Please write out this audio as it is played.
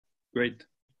Great.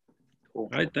 Cool.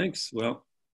 All right, thanks. Well,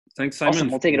 thanks, Awesome.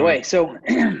 Simon. We'll take it away. So,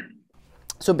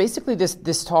 So basically,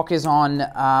 this talk is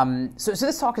on. So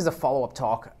this talk is a follow-up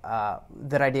talk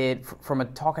that I did from a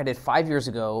talk I did 5 years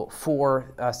ago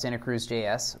for Santa Cruz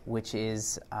JS, which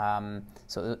is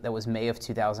so that was May of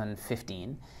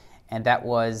 2015, and that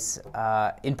was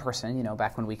in person. You know,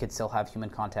 back when we could still have human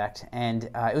contact, and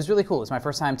it was really cool. It was my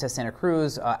first time to Santa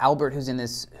Cruz. Albert, who's in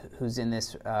this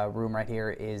room right here,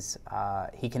 is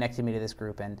he connected me to this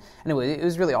group, and anyway, it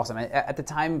was really awesome. At the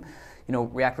time, you know,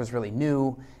 React was really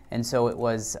new. And so it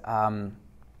was,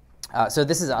 so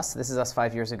this is us. This is us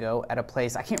 5 years ago at a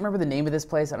place. I can't remember the name of this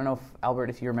place. I don't know, if Albert,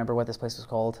 if you remember what this place was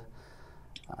called.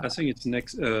 I think it's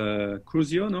next,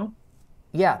 Crucio, no?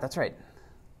 Yeah, that's right.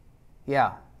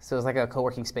 Yeah, so it was like a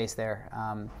co-working space there.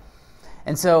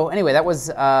 And so anyway, that was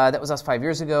us 5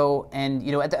 years ago. And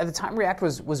you know, at the time, React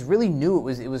was really new.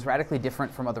 It was radically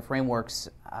different from other frameworks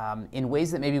in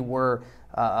ways that maybe were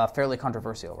fairly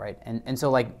controversial, right? And so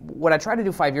like what I tried to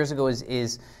do 5 years ago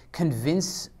is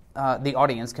convince the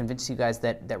audience, convince you guys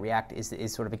that React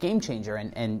is sort of a game changer.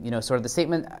 And you know, sort of the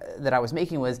statement that I was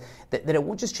making was that it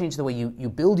won't just change the way you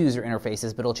build user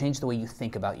interfaces, but it'll change the way you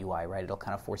think about UI, right? It'll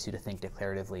kind of force you to think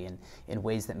declaratively in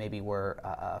ways that maybe were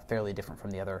fairly different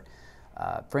from the other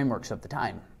frameworks of the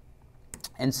time.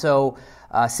 And so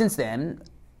since then,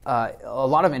 a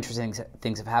lot of interesting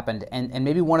things have happened, and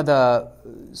maybe one of the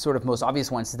sort of most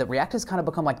obvious ones is that React has kind of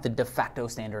become like the de facto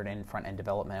standard in front-end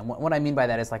development. And what I mean by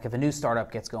that is, like, if a new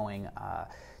startup gets going,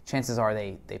 chances are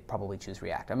they probably choose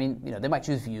React. I mean, you know, they might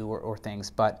choose Vue or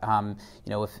things, but you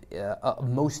know, if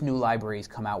most new libraries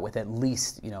come out with at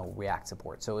least, you know, React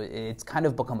support, so it's kind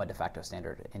of become a de facto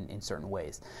standard in certain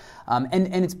ways,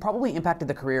 and it's probably impacted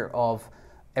the career of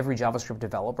every JavaScript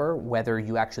developer, whether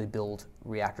you actually build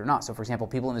React or not. So for example,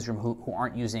 people in this room who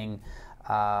aren't using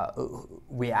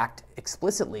React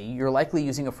explicitly, you're likely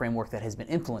using a framework that has been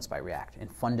influenced by React in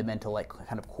fundamental, like,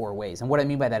 kind of core ways. And what I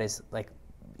mean by that is, like,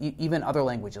 even other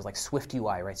languages like Swift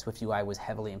UI, right? Swift UI was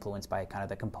heavily influenced by kind of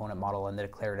the component model and the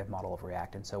declarative model of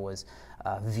React, and so was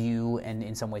Vue, and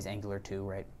in some ways Angular too,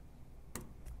 right?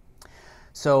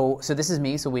 So this is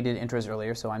me. So we did intros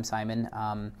earlier. So I'm Simon,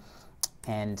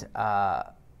 and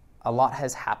a lot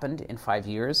has happened in 5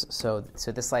 years. So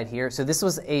this slide here. So this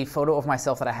was a photo of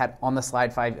myself that I had on the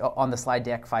slide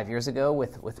deck 5 years ago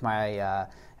with my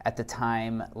at the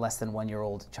time less than 1 year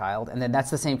old child, and then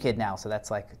that's the same kid now. So that's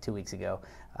like 2 weeks ago,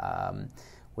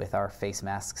 with our face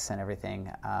masks and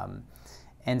everything.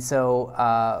 And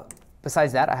so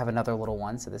besides that, I have another little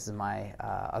one. So this is my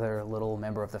other little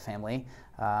member of the family.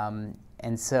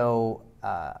 And so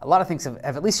a lot of things have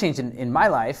at least changed in my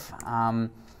life.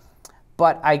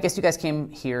 But I guess you guys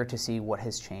came here to see what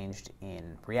has changed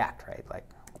in React, right? Like,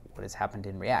 what has happened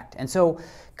in React. And so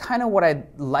kind of what I'd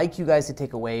like you guys to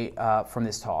take away from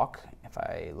this talk, if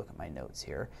I look at my notes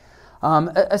here,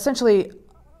 essentially,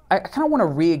 I kind of want to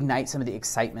reignite some of the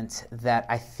excitement that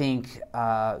I think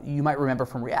you might remember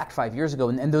from React 5 years ago.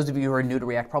 And those of you who are new to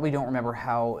React probably don't remember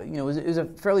how, you know, it was a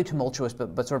fairly tumultuous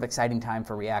but sort of exciting time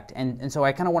for React. And so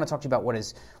I kind of want to talk to you about what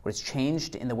has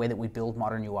changed in the way that we build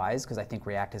modern UIs, because I think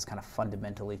React has kind of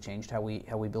fundamentally changed how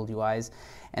we build UIs.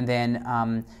 And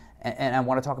then and I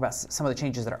want to talk about some of the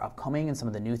changes that are upcoming and some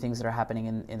of the new things that are happening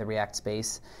in the React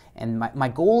space. And my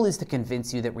goal is to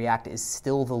convince you that React is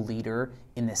still the leader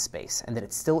in this space, and that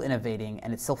it's still innovating,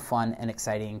 and it's still fun and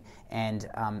exciting, and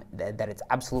that it's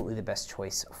absolutely the best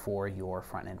choice for your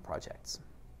front-end projects.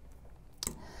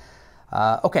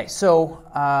 Okay, so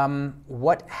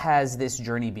what has this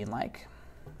journey been like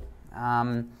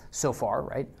so far,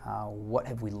 right? What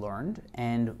have we learned?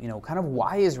 And, you know, kind of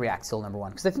why is React still number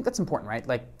one? Because I think that's important, right?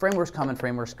 Like, frameworks come and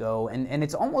frameworks go, and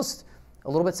it's almost a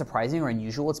little bit surprising or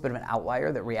unusual. It's a bit of an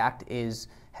outlier that React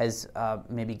has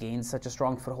maybe gained such a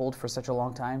strong foothold for such a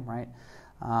long time, right?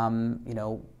 You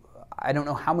know, I don't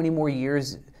know how many more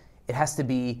years it has to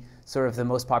be sort of the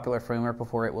most popular framework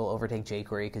before it will overtake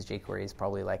jQuery, because jQuery is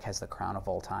probably like has the crown of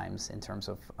all times in terms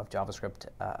of JavaScript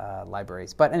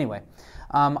libraries. But anyway,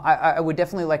 I would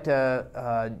definitely like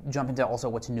to jump into also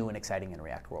what's new and exciting in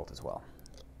React world as well.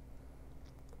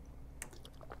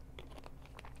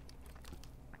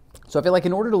 So I feel like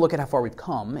in order to look at how far we've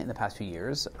come in the past few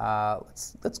years,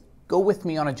 let's go with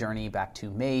me on a journey back to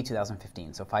May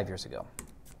 2015, so 5 years ago.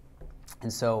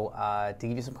 And so to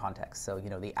give you some context, so, you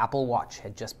know, the Apple Watch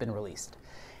had just been released.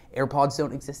 AirPods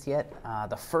don't exist yet.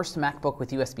 The first MacBook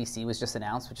with USB-C was just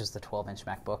announced, which is the 12-inch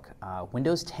MacBook.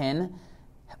 Windows 10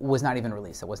 was not even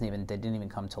released. They didn't even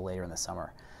come till later in the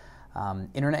summer.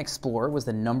 Internet Explorer was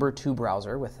the #2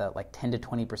 browser with like 10 to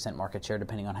 20% market share,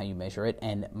 depending on how you measure it,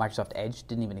 and Microsoft Edge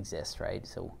didn't even exist, right?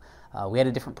 So We had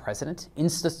a different president.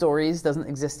 Insta Stories doesn't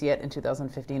exist yet in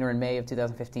 2015 or in May of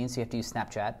 2015, so you have to use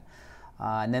Snapchat.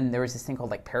 And then there was this thing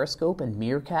called like Periscope and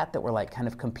Meerkat that were like kind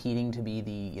of competing to be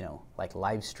the, you know, like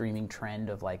live streaming trend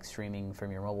of like streaming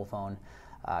from your mobile phone.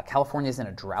 California's in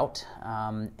a drought,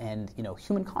 and you know,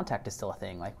 human contact is still a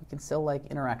thing. Like we can still like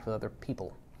interact with other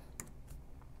people.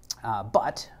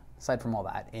 But aside from all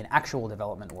that, in actual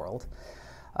development world,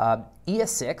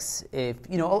 ES6, if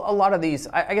you know, a lot of these,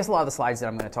 I guess a lot of the slides that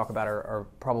I'm going to talk about are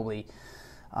probably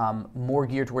more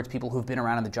geared towards people who've been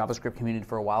around in the JavaScript community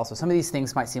for a while. So some of these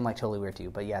things might seem like totally weird to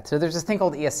you. But yeah, so there's this thing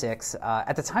called ES6.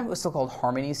 At the time, it was still called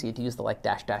Harmony. So you had to use the like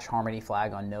 -- Harmony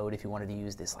flag on Node if you wanted to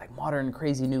use this like modern,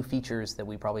 crazy new features that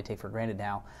we probably take for granted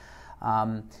now.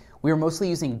 We were mostly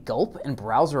using Gulp and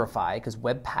Browserify because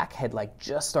Webpack had like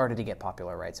just started to get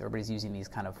popular, right? So everybody's using these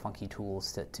kind of funky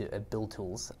tools to build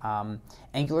tools.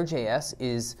 AngularJS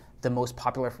is the most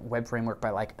popular web framework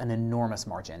by like an enormous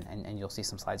margin, and you'll see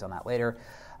some slides on that later.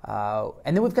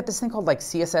 And then we've got this thing called like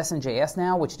CSS and JS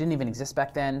now, which didn't even exist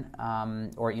back then,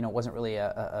 or you know, wasn't really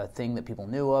a thing that people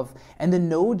knew of. And the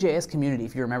Node.js community,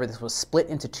 if you remember, this was split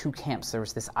into two camps. There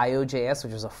was this IO.js,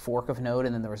 which was a fork of Node,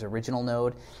 and then there was original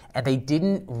Node, and they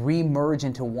didn't re-merge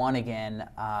into one again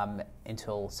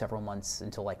until several months,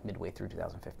 until like midway through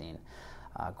 2015.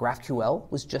 GraphQL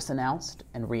was just announced,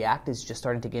 and React is just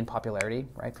starting to gain popularity,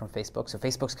 right, from Facebook. So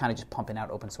Facebook's kind of just pumping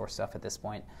out open source stuff at this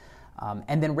point.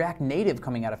 And then React Native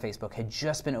coming out of Facebook had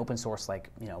just been open source, like,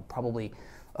 you know, probably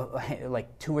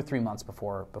like 2 or 3 months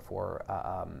before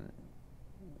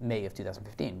May of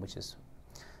 2015, which is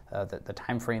the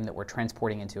time frame that we're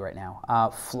transporting into right now.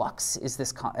 Flux is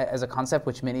this as a concept,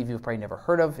 which many of you have probably never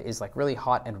heard of, is like really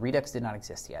hot, and Redux did not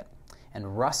exist yet.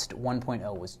 And Rust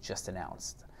 1.0 was just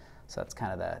announced. So that's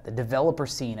kind of the developer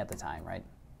scene at the time, right?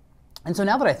 And so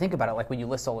now that I think about it, like when you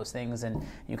list all those things and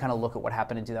you kind of look at what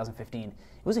happened in 2015, it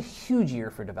was a huge year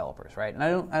for developers, right?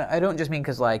 And I don't just mean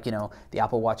because, like, you know, the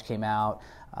Apple Watch came out,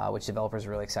 which developers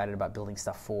are really excited about building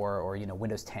stuff for, or, you know,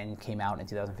 Windows 10 came out in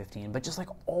 2015, but just like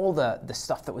all the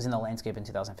stuff that was in the landscape in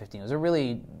 2015. It was a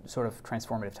really sort of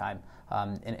transformative time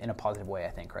in a positive way, I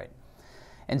think, right?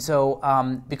 And so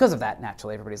because of that,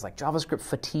 naturally, everybody's like JavaScript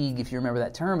fatigue, if you remember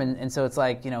that term. And so it's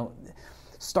like, you know,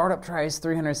 startup tries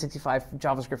 365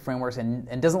 JavaScript frameworks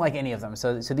and doesn't like any of them.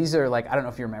 So these are like, I don't know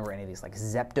if you remember any of these, like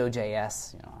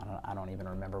Zepto.js. You know, I don't even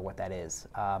remember what that is.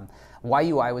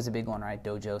 YUI was a big one, right?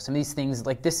 Dojo. Some of these things,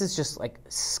 like this is just like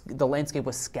the landscape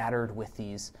was scattered with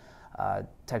these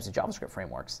types of JavaScript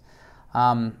frameworks.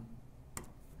 And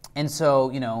so,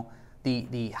 you know,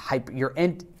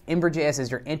 Ember.js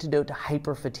is your antidote to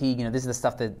hyper fatigue. You know, this is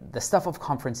the stuff of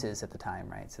conferences at the time,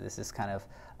 right? So this is kind of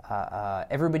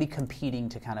everybody competing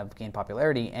to kind of gain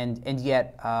popularity, and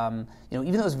yet, you know,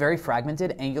 even though it's very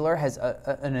fragmented, Angular has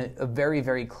a very,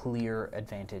 very clear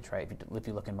advantage, right? If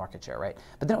you look in market share, right?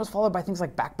 But then it was followed by things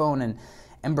like Backbone and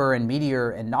Ember and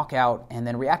Meteor and Knockout, and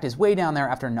then React is way down there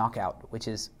after Knockout, which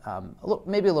is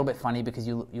maybe a little bit funny because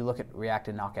you look at React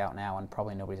and Knockout now, and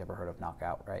probably nobody's ever heard of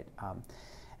Knockout, right?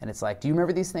 And it's like, do you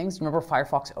remember these things? Do you remember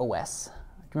Firefox OS? Do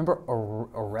you remember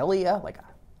Aurelia? Like,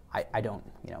 I don't,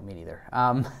 you know, me neither.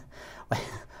 I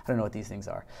don't know what these things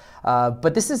are.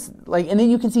 But this is like, and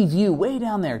then you can see Vue way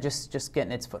down there, just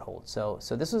getting its foothold. So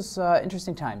this was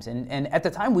interesting times. And at the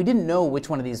time, we didn't know which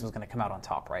one of these was going to come out on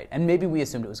top, right? And maybe we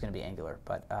assumed it was going to be Angular,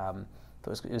 but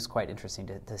it was quite interesting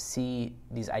to see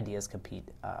these ideas compete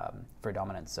for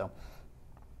dominance. So,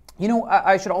 you know,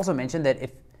 I should also mention that if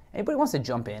anybody wants to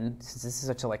jump in, since this is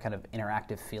such a like kind of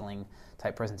interactive feeling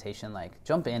type presentation, like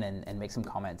jump in and make some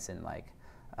comments and like,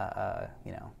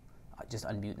 you know, just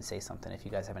unmute and say something if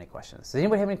you guys have any questions. Does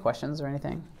anybody have any questions or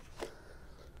anything?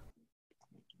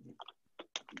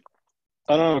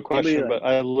 I don't have a question, but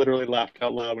I literally laughed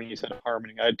out loud when you said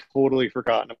Harmony. I had totally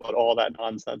forgotten about all that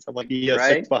nonsense. I'm like, ES6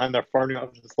 right? Behind their farming. I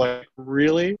was just like,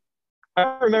 really?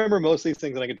 I remember most of these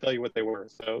things and I can tell you what they were.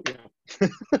 So, you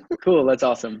know. Cool. That's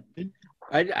awesome.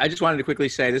 I just wanted to quickly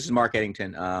say, this is Mark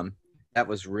Eddington. That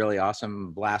was really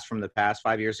awesome. Blast from the past.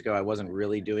 5 years ago, I wasn't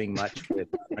really doing much with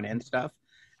front end stuff,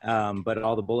 but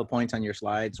all the bullet points on your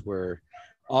slides were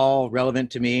all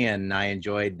relevant to me, and I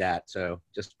enjoyed that. So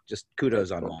just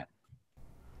kudos on that.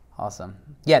 Awesome.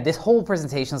 Yeah, this whole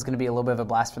presentation is going to be a little bit of a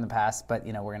blast from the past, but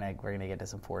you know, we're gonna get to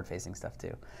some forward-facing stuff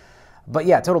too. But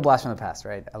yeah, total blast from the past,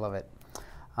 right? I love it.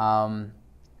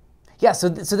 Yeah, so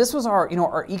this was our, you know,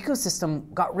 our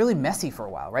ecosystem got really messy for a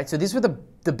while, right? So these were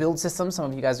the build systems. Some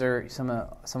of you guys are, some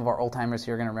of our old timers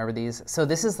here are gonna remember these. So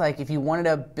this is like, if you wanted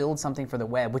to build something for the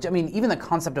web, which I mean, even the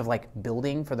concept of like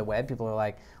building for the web, people are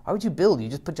like, why would you build? You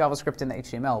just put JavaScript in the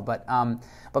HTML.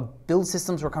 But build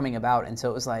systems were coming about, and so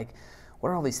it was like, what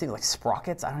are all these things, like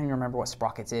sprockets? I don't even remember what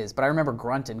sprockets is, but I remember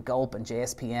Grunt and Gulp and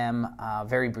JSPM,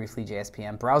 very briefly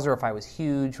JSPM. Browserify was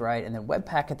huge, right? And then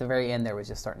Webpack at the very end there was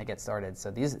just starting to get started.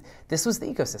 So this was the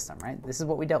ecosystem, right? This is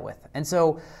what we dealt with. And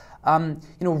so,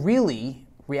 really,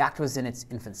 React was in its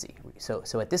infancy.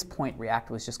 So at this point, React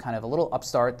was just kind of a little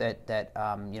upstart that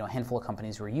a handful of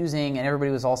companies were using, and everybody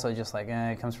was also just like,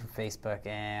 it comes from Facebook,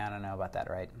 I don't know about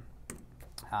that, right?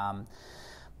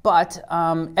 But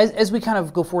as we kind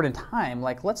of go forward in time,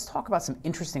 like let's talk about some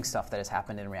interesting stuff that has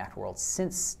happened in React world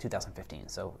since 2015.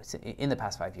 So it's in the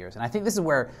past 5 years, and I think this is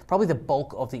where probably the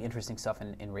bulk of the interesting stuff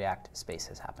in React space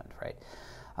has happened, right?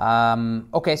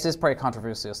 Okay, so this is probably a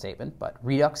controversial statement, but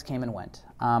Redux came and went.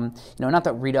 Not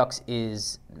that Redux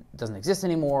doesn't exist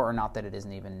anymore, or not that it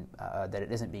isn't even that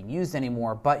it isn't being used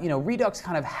anymore, but Redux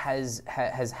kind of has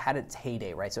had its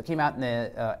heyday, right? So it came out in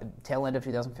the tail end of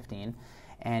 2015.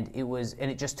 And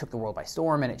it just took the world by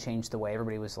storm, and it changed the way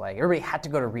everybody had to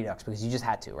go to Redux because you just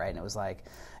had to, right? And it was like,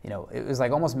 it was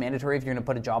like almost mandatory if you're going to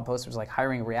put a job post. It was like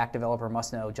hiring a React developer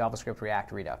must know JavaScript,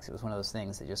 React, Redux. It was one of those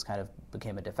things that just kind of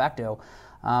became a de facto.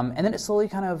 And then it slowly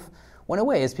kind of went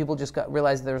away as people just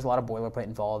realized there was a lot of boilerplate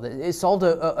involved. It solved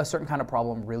a certain kind of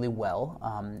problem really well,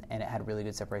 and it had really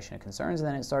good separation of concerns, and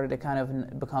then it started to kind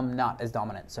of become not as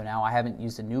dominant. So now I haven't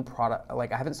used a new product,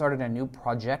 like I haven't started a new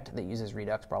project that uses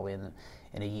Redux probably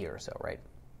in a year or so, right?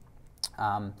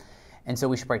 And so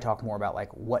we should probably talk more about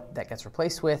like what that gets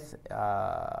replaced with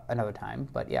another time.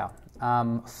 But yeah,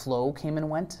 Flow came and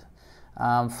went.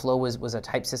 Flow was a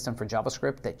type system for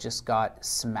JavaScript that just got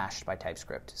smashed by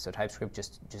TypeScript. So TypeScript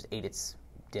just ate its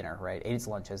dinner, right? Ate its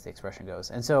lunch, as the expression goes.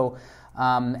 And so,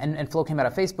 and Flow came out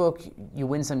of Facebook. You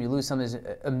win some, you lose some. There's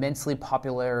immensely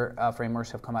popular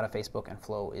frameworks have come out of Facebook, and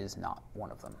Flow is not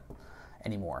one of them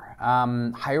anymore.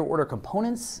 Higher order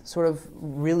components sort of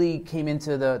really came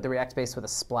into the React space with a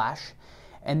splash,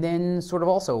 and then sort of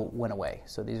also went away.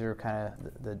 So these are kind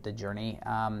of the journey.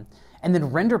 And then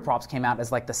render props came out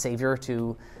as like the savior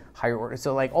to higher order.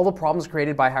 So like all the problems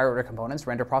created by higher order components,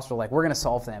 render props were like, we're going to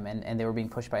solve them, and they were being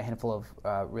pushed by a handful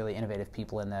of really innovative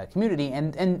people in the community.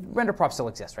 And render props still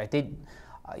exist, right? They,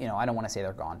 I don't want to say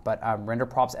they're gone, but render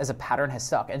props as a pattern has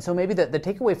stuck. And so maybe the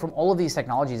takeaway from all of these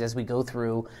technologies as we go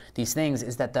through these things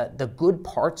is that the good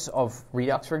parts of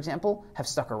Redux, for example, have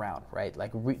stuck around, right?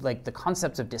 Like the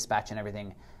concepts of dispatch and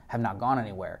everything have not gone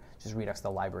anywhere. Just Redux,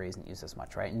 the library isn't used as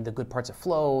much, right? And the good parts of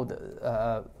Flow,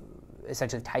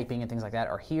 essentially typing and things like that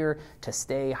are here to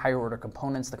stay. Higher order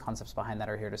components, the concepts behind that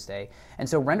are here to stay. And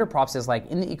so render props is like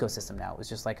in the ecosystem now. It's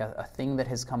just like a thing that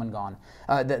has come and gone,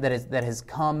 that has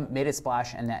come, made its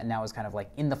splash, and now is kind of like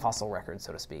in the fossil record,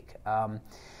 so to speak. And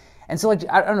so like,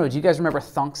 I don't know, do you guys remember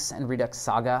Thunks and Redux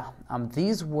Saga?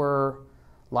 These were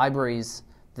libraries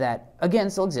that, again,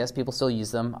 still exist. People still use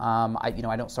them. I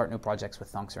don't start new projects with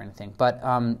Thunks or anything, but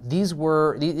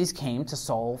these came to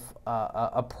solve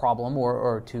a problem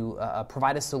or to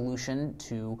provide a solution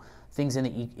to things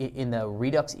in the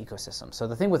Redux ecosystem. So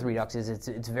the thing with Redux is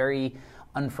it's very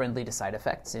unfriendly to side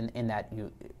effects in that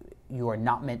you are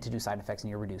not meant to do side effects in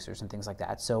your reducers and things like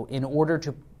that. So in order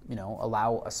to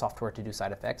allow a software to do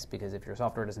side effects, because if your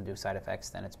software doesn't do side effects,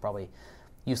 then it's probably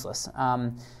useless.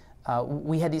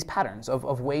 We had these patterns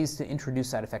of ways to introduce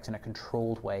side effects in a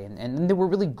controlled way, and they were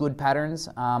really good patterns.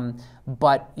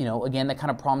 But again, the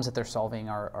kind of problems that they're solving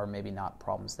are maybe not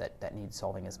problems that need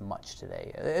solving as much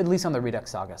today, at least on the Redux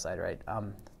Saga side, right?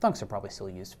 Thunks are probably still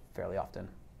used fairly often.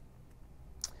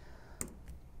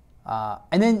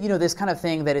 And then this kind of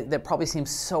thing that probably seems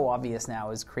so obvious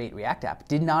now is Create React App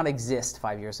did not exist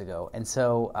 5 years ago, and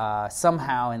so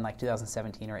somehow in like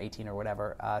 2017 or 18 or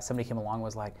whatever, somebody came along and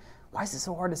was like, why is it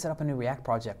so hard to set up a new React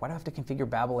project? Why do I have to configure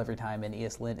Babel every time and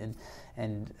ESLint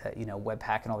and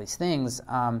Webpack and all these things?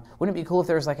 Wouldn't it be cool if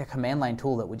there was like a command line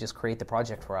tool that would just create the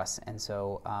project for us? And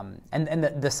so, and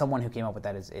the someone who came up with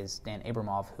that is Dan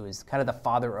Abramov, who is kind of the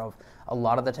father of a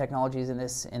lot of the technologies in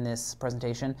this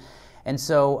presentation. And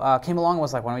so came along and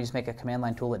was like, why don't we just make a command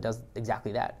line tool that does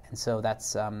exactly that? And so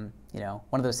that's one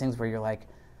of those things where you're like,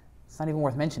 it's not even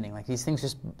worth mentioning. Like these things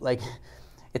just like.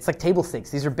 It's like table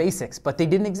stakes. These are basics, but they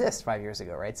didn't exist 5 years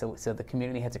ago, right? So the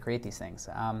community had to create these things.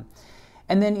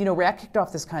 And then, React kicked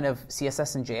off this kind of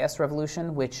CSS and JS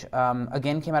revolution, which,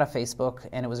 again, came out of Facebook,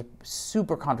 and it was a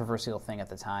super controversial thing at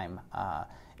the time.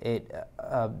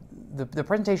 The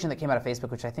presentation that came out of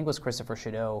Facebook, which I think was Christopher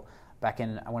Shadow back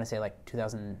in, I want to say, like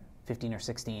 2015 or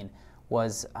 16,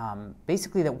 was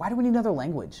basically that why do we need another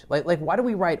language? Like why do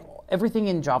we write everything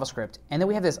in JavaScript, and then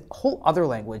we have this whole other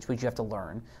language which you have to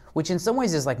learn, which in some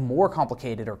ways is like more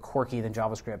complicated or quirky than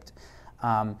JavaScript,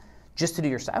 just to do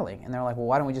your styling. And they're like, well,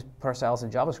 why don't we just put our styles in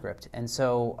JavaScript? And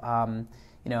so,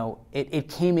 it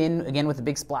came in again with a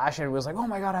big splash, and it was like, oh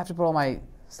my God, I have to put all my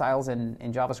styles in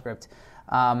JavaScript.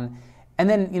 And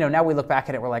then, now we look back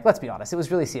at it, we're like, let's be honest, it was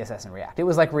really CSS and React. It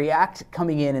was like React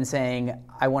coming in and saying,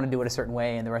 I want to do it a certain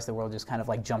way, and the rest of the world just kind of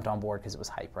like jumped on board because it was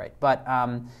hype, right? But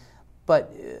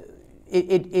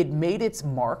it made its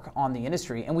mark on the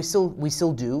industry, and we still do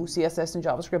CSS and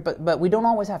JavaScript, but we don't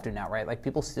always have to now, right? Like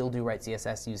people still do write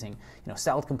CSS using,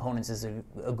 styled components is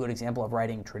a good example of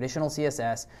writing traditional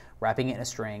CSS, wrapping it in a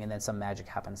string, and then some magic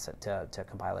happens to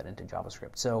compile it into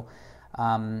JavaScript.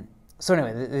 So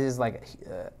anyway, this is like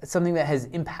something that has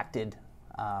impacted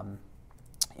the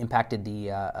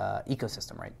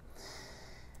ecosystem, right?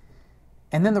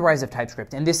 And then the rise of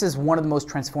TypeScript, and this is one of the most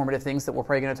transformative things that we're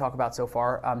probably going to talk about so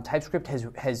far. TypeScript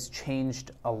has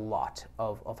changed a lot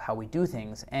of how we do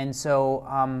things, and so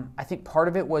I think part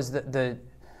of it was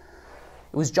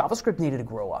JavaScript needed to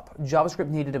grow up. JavaScript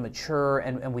needed to mature,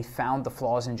 and we found the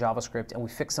flaws in JavaScript, and we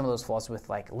fixed some of those flaws with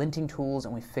like linting tools,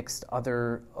 and we fixed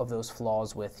other of those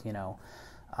flaws with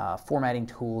formatting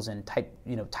tools and type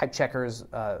checkers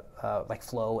like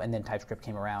Flow, and then TypeScript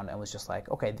came around and was just like,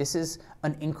 okay, this is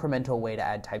an incremental way to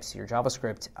add types to your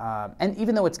JavaScript. And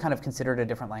even though it's kind of considered a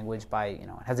different language by, it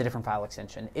has a different file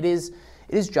extension, it is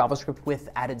JavaScript with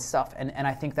added stuff. And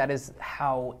I think that is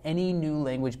how any new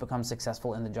language becomes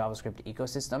successful in the JavaScript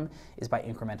ecosystem, is by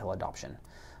incremental adoption.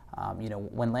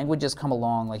 When languages come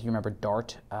along, like you remember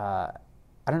Dart,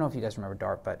 I don't know if you guys remember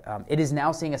Dart, but it is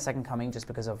now seeing a second coming just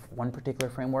because of one particular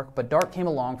framework. But Dart came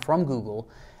along from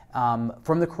Google,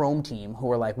 from the Chrome team, who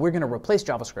were like, we're going to replace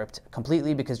JavaScript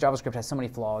completely because JavaScript has so many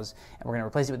flaws, and we're going to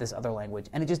replace it with this other language.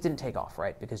 And it just didn't take off,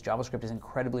 right? Because JavaScript is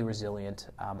incredibly resilient.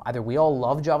 Either we all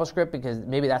love JavaScript because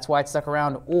maybe that's why it's stuck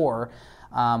around, or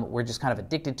we're just kind of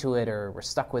addicted to it, or we're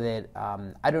stuck with it.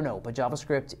 I don't know, but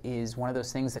JavaScript is one of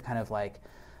those things that kind of like,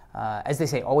 as they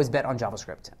say, always bet on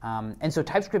JavaScript. And so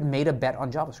TypeScript made a bet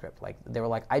on JavaScript. Like they were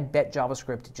like, I bet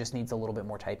JavaScript just needs a little bit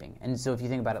more typing. And so if you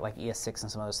think about it, like ES6 and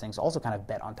some of those things also kind of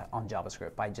bet on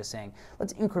JavaScript by just saying,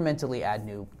 let's incrementally add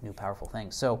new powerful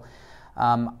things. So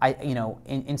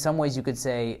in some ways you could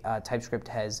say TypeScript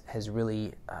has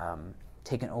really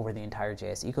taken over the entire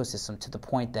JS ecosystem, to the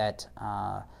point that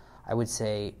I would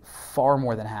say far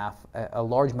more than half, a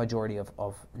large majority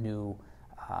of new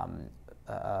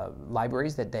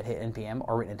libraries that hit NPM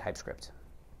are written in TypeScript.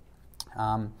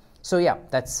 So yeah,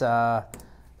 that's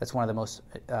one of the most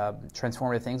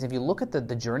transformative things. If you look at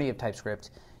the journey of TypeScript,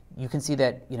 you can see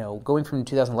that going from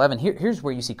 2011, here's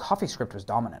where you see CoffeeScript was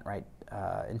dominant, right?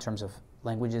 In terms of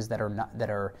languages that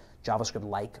are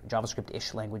JavaScript-like,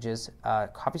 JavaScript-ish languages.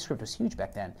 CoffeeScript was huge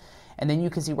back then. And then you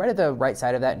can see right at the right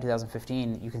side of that in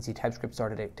 2015, you can see TypeScript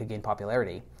started to gain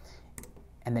popularity,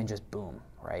 and then just boom,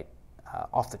 right?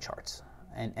 Off the charts.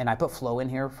 And I put Flow in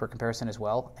here for comparison as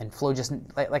well. And Flow just,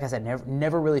 like I said,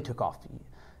 never really took off.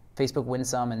 Facebook wins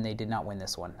some, and they did not win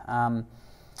this one.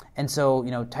 And so,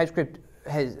 TypeScript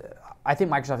I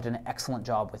think Microsoft did an excellent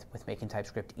job with making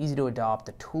TypeScript easy to adopt.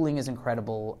 The tooling is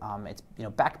incredible. It's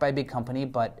backed by a big company,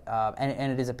 but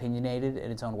and it is opinionated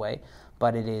in its own way,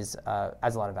 but it is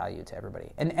adds a lot of value to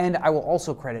everybody. And I will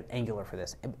also credit Angular for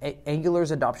this.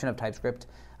 Angular's adoption of TypeScript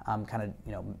kind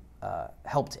of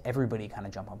helped everybody kind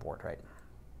of jump on board, right?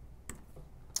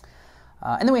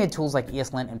 And then we had tools like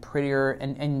ESLint and Prettier,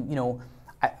 and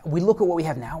we look at what we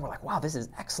have now. We're like, wow, this is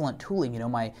excellent tooling.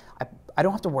 I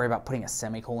don't have to worry about putting a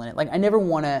semicolon in it. Like, I never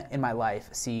want to in my life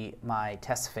see my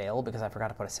tests fail because I forgot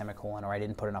to put a semicolon, or I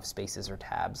didn't put enough spaces or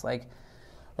tabs. Like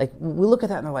we look at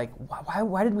that and they're like,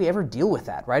 why did we ever deal with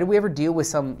that? Why did we ever deal with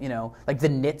some, like the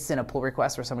nits in a pull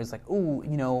request where somebody's like, ooh,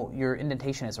 your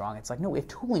indentation is wrong. It's like, no, we have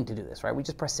tooling to do this, right? We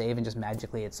just press save and just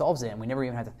magically it solves it, and we never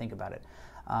even have to think about it.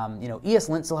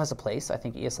 ESLint still has a place. I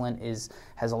think ESLint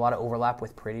has a lot of overlap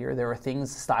with Prettier. There are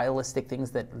things, stylistic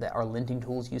things that our linting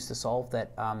tools used to solve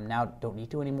that now don't need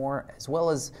to anymore, as well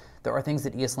as there are things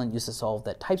that ESLint used to solve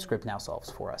that TypeScript now solves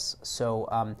for us. So,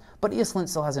 but ESLint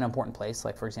still has an important place,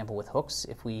 like for example with hooks.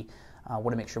 If we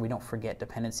want to make sure we don't forget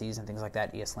dependencies and things like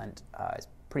that, ESLint is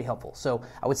pretty helpful. So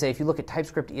I would say if you look at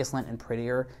TypeScript, ESLint, and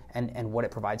Prettier, and what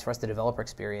it provides for us, the developer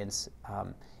experience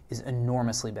is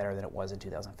enormously better than it was in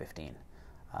 2015.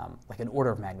 Like an order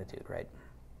of magnitude, right?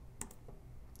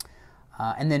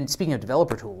 And then speaking of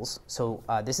developer tools, so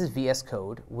this is VS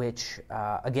Code, which,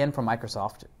 again, from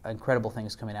Microsoft,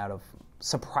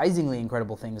 surprisingly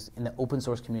incredible things in the open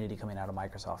source community coming out of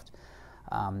Microsoft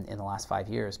in the last 5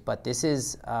 years. But this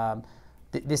is,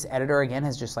 this editor, again,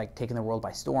 has just like taken the world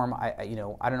by storm. I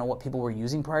don't know what people were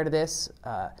using prior to this,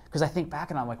 because I think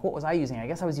back and I'm like, what was I using? I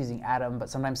guess I was using Atom, but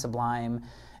sometimes Sublime,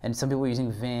 and some people were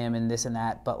using Vim and this and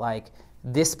that, but like,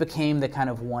 this became the kind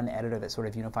of one editor that sort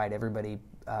of unified everybody,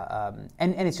 and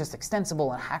it's just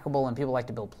extensible and hackable, and people like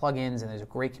to build plugins, and there's a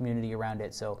great community around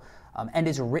it. So, and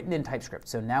it's written in TypeScript.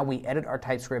 So now we edit our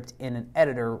TypeScript in an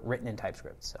editor written in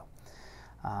TypeScript. So,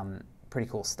 pretty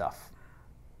cool stuff.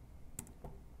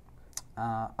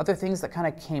 Other things that kind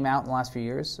of came out in the last few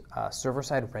years,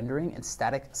 server-side rendering and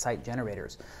static site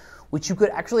generators, which you could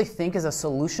actually think is a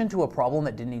solution to a problem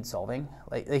that didn't need solving.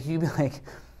 Like you'd be like,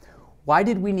 why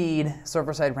did we need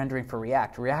server-side rendering for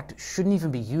React? React shouldn't even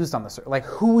be used on the server. Like,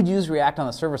 who would use React on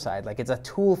the server side? Like, it's a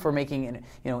tool for making,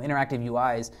 interactive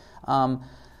UIs.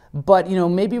 But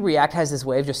maybe React has this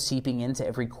way of just seeping into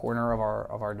every corner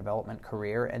of our development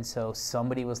career, and so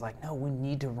somebody was like, no, we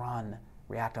need to run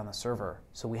React on the server,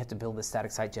 so we have to build this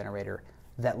static site generator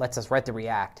that lets us write the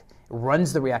React,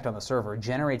 runs the React on the server,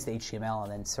 generates the HTML,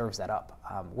 and then serves that up.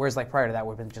 Whereas like prior to that,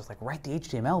 we've been just like, write the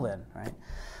HTML then, right?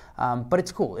 But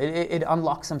it's cool. It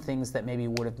unlocks some things that maybe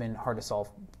would have been hard to solve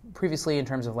previously, in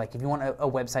terms of like, if you want a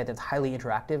website that's highly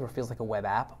interactive or feels like a web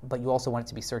app, but you also want it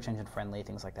to be search engine friendly,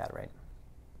 things like that, right?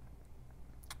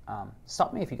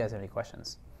 Stop me if you guys have any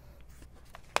questions.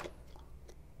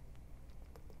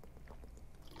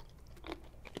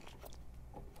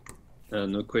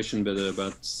 No question, but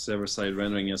about server-side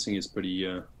rendering, I think it's pretty.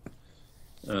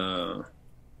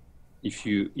 If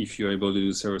you're able to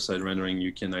do server-side rendering,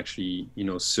 you can actually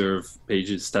serve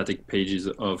pages, static pages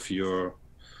of your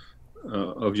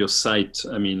site.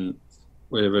 I mean,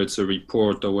 whether it's a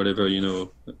report or whatever,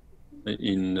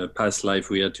 in past life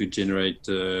we had to generate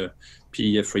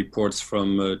PDF reports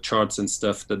from charts and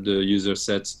stuff that the user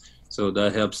sets. So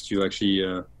that helps to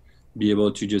actually be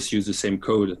able to just use the same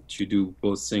code to do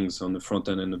both things on the front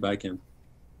end and the back end.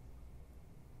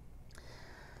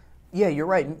 Yeah, you're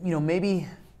right. Maybe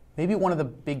one of the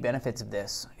big benefits of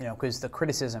this, because the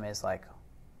criticism is like,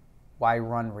 why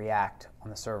run React on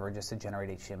the server just to generate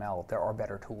HTML? There are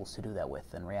better tools to do that with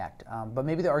than React. But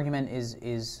maybe the argument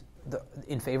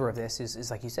in favor of this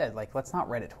is like you said, like, let's not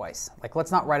write it twice. Like,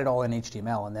 let's not write it all in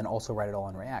HTML and then also write it all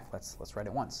in React. Let's write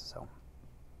it once. So,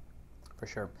 for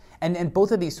sure. And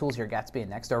both of these tools here, Gatsby and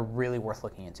Next, are really worth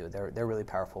looking into. They're really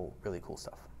powerful, really cool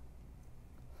stuff.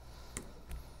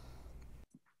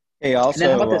 Hey,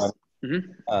 also,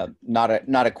 Mm-hmm.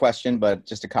 not a question, but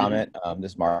just a comment.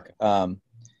 This is Mark.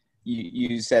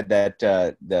 You said that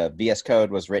the VS Code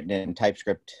was written in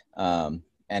TypeScript,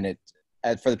 and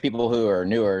for the people who are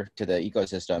newer to the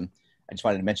ecosystem, I just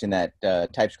wanted to mention that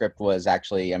TypeScript was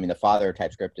actually, the father of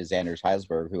TypeScript is Anders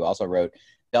Heilsberg, who also wrote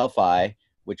Delphi,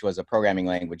 which was a programming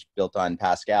language built on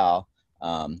Pascal,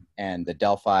 and the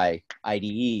Delphi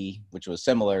IDE, which was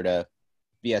similar to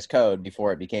VS Code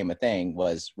before it became a thing,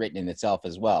 was written in itself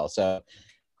as well. So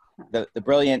the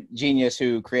brilliant genius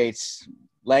who creates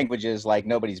languages like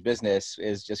nobody's business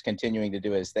is just continuing to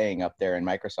do his thing up there in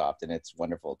Microsoft, and it's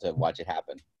wonderful to watch it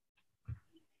happen.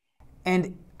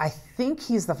 And I think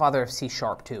he's the father of C#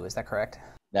 too, is that correct?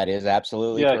 That is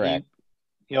absolutely correct.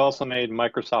 He also made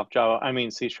Microsoft Java,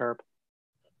 C#.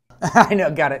 I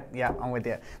know, got it. Yeah, I'm with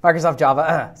you. Microsoft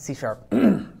Java, C#.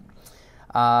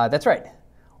 That's right.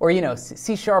 Or,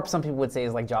 C#, some people would say,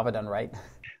 is like Java done right.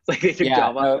 Like they took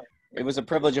Java. No, it was a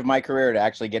privilege of my career to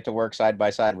actually get to work side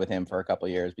by side with him for a couple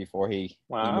of years before he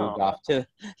moved off to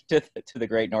the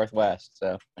great Northwest.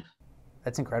 So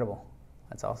that's incredible.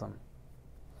 That's awesome.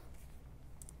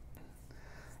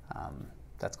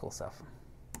 That's cool stuff.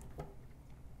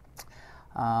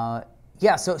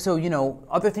 Yeah, so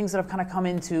other things that have kind of come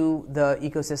into the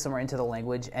ecosystem or into the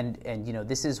language, and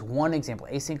this is one example.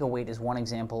 Async await is one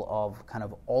example of kind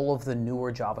of all of the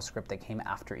newer JavaScript that came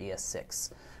after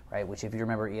ES6, right? Which, if you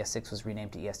remember, ES6 was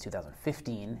renamed to ES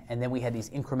 2015, and then we had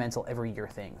these incremental every year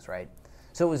things, right?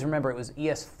 So it was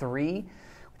ES3,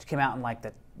 which came out in like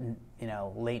the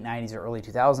late 90s or early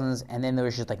 2000s, and then there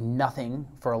was just like nothing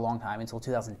for a long time until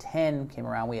 2010 came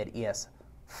around. We had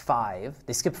ES5.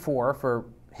 They skipped 4 for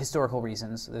historical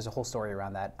reasons. There's a whole story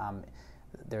around that.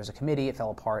 There's a committee, it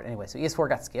fell apart. Anyway, so ES4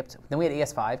 got skipped. Then we had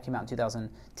ES5, came out in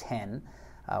 2010,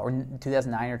 or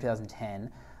 2009 or 2010.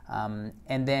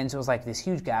 And then so it was like this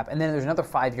huge gap. And then there's another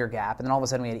 5-year gap. And then all of a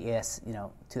sudden we had ES,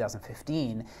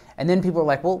 2015. And then people were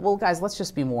like, well, guys, let's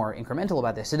just be more incremental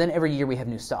about this. So then every year we have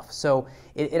new stuff. So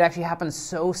it actually happens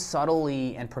so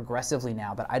subtly and progressively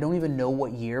now that I don't even know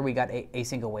what year we got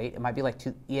async await. It might be like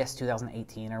ES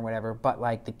 2018 or whatever. But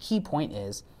like the key point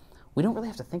is we don't really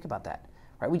have to think about that,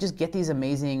 right? We just get these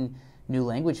amazing new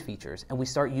language features and we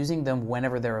start using them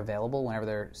whenever they're available, whenever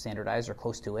they're standardized or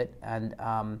close to it.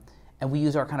 And we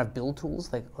use our kind of build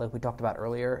tools, like we talked about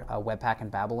earlier, Webpack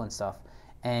and Babel and stuff,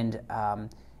 and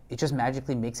it just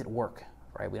magically makes it work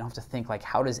right? We don't have to think like,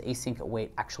 how does async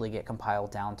await actually get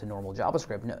compiled down to normal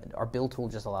JavaScript? No, our build tool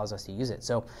just allows us to use it.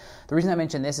 So the reason I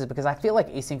mention this is because I feel like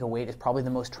async await is probably the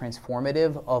most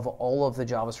transformative of all of the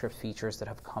JavaScript features that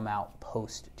have come out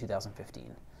post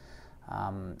 2015.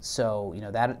 So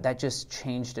that just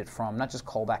changed it from not just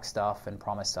callback stuff and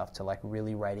promise stuff to like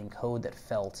really writing code that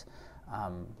felt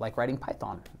like writing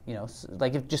Python.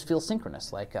 Like it just feels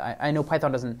synchronous. Like I know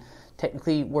Python doesn't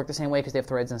technically work the same way because they have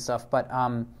threads and stuff, but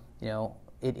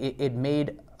it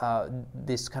made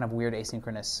this kind of weird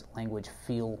asynchronous language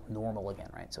feel normal again,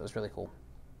 right? So it was really cool.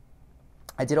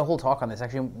 I did a whole talk on this.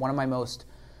 Actually, one of my most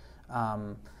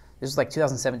this was like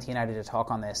 2017. I did a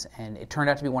talk on this, and it turned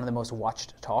out to be one of the most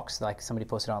watched talks. Like somebody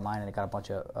posted online, and it got a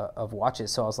bunch of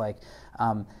watches. So I was like,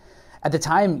 at the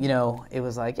time, it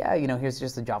was like, yeah, here's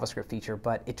just a JavaScript feature.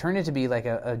 But it turned into be like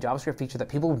a JavaScript feature that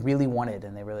people really wanted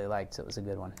and they really liked. So it was a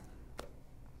good one.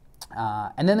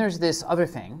 And then there's this other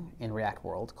thing in React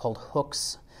world called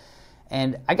hooks.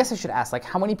 And I guess I should ask, like,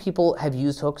 how many people have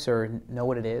used hooks or know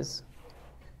what it is?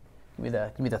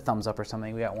 Give me the thumbs up or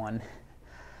something. We got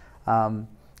 1,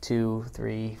 2,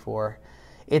 3, 4.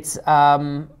 It's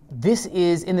this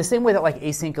is in the same way that like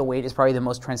async await is probably the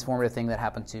most transformative thing that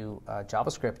happened to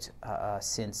JavaScript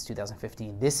since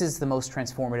 2015. This is the most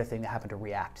transformative thing that happened to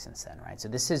React since then, right? So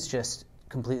this has just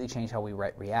completely changed how we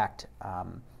write React,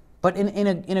 but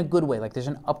in a good way. Like there's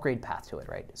an upgrade path to it,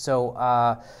 right? So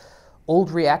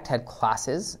old React had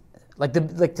classes. Like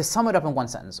to sum it up in one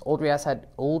sentence, old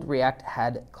React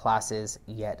had classes,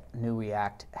 yet new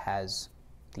React has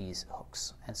these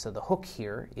hooks. And so the hook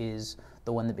here is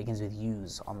the one that begins with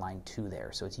use on line 2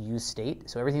 there. So it's use state.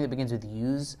 So everything that begins with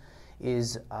use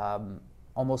is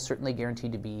almost certainly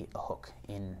guaranteed to be a hook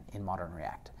in modern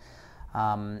React.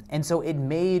 And so it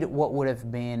made what would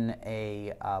have been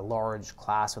a large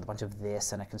class with a bunch of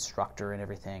this and a constructor and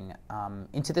everything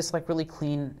into this like really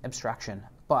clean abstraction.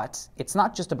 But it's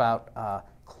not just about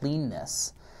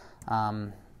cleanness.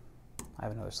 I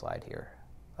have another slide here.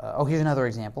 Here's another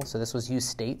example. So this was use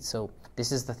state. So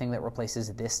this is the thing that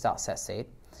replaces this .set state,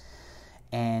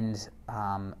 and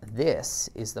this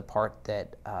is the part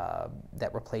that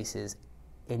that replaces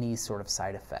any sort of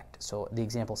side effect. So the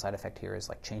example side effect here is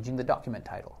like changing the document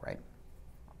title, right?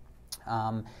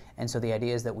 And so the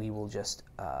idea is that we will just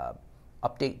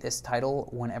update this title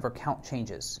whenever count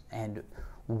changes. And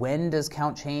when does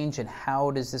count change, and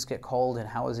how does this get called, and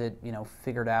how is it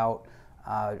figured out?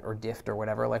 Or diffed or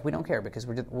whatever, like we don't care because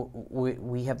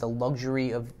we have the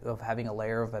luxury of having a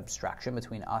layer of abstraction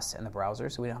between us and the browser,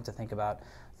 so we don't have to think about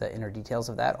the inner details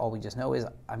of that. All we just know is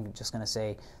I'm just going to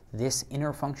say this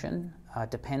inner function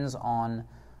depends on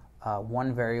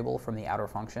one variable from the outer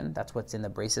function. That's what's in the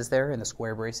braces there, in the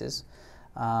square braces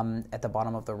at the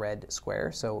bottom of the red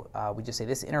square. So we just say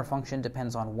this inner function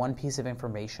depends on one piece of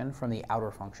information from the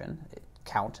outer function,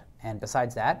 count, and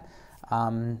besides that,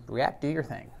 React, do your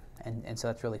thing. And so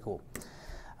that's really cool.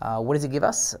 What does it give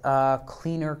us?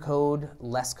 Cleaner code,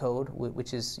 less code,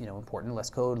 which is important. Less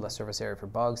code, less surface area for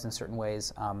bugs in certain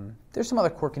ways. There's some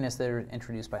other quirkiness that are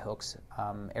introduced by hooks,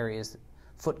 areas,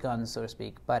 foot guns, so to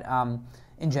speak. But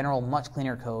in general, much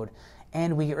cleaner code.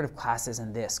 And we get rid of classes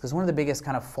in this, because one of the biggest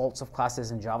kind of faults of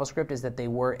classes in JavaScript is that they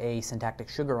were a syntactic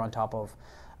sugar on top of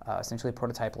essentially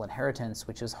prototypal inheritance,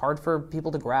 which is hard for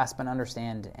people to grasp and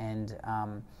understand.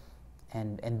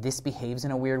 And this behaves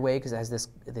in a weird way because it has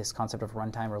this concept of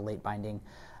runtime or late binding.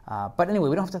 But anyway,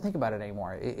 we don't have to think about it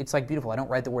anymore. It's like beautiful. I don't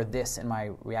write the word this in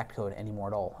my React code anymore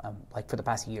at all, like for the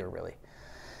past year, really.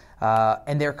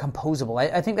 And they're composable.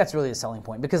 I think that's really the selling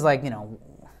point because, like,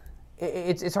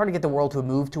 it's hard to get the world to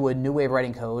move to a new way of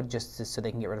writing code just so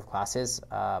they can get rid of classes.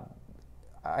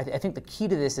 I think the key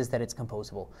to this is that it's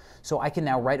composable. So I can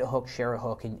now write a hook, share a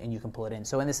hook, and you can pull it in.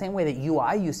 So in the same way that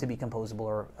UI used to be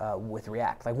composable with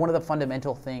React, like one of the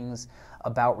fundamental things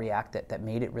about React that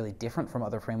made it really different from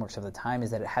other frameworks of the time is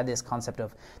that it had this concept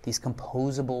of these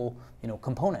composable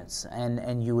components,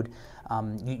 and you would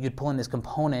you'd pull in this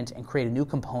component and create a new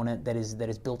component that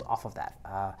is built off of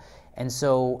that. And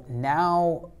so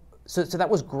now, so that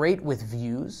was great with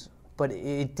views, but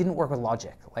it didn't work with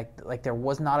logic. Like there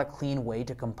was not a clean way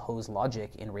to compose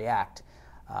logic in React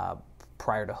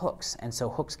prior to hooks. And so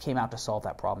hooks came out to solve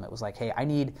that problem. It was like, hey, I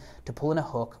need to pull in a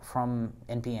hook from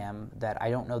NPM that I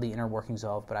don't know the inner workings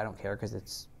of, but I don't care because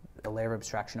it's a layer of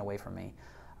abstraction away from me.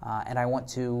 And I want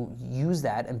to use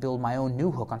that and build my own new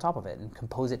hook on top of it and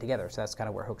compose it together. So that's kind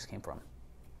of where hooks came from.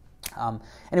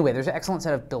 Anyway, there's an excellent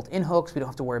set of built-in hooks. We don't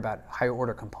have to worry about higher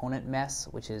order component mess,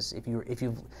 which is if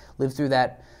you've lived through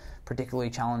that particularly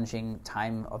challenging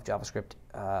time of JavaScript,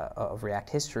 of React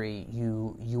history,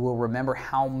 you will remember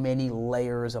how many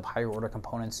layers of higher order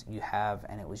components you have,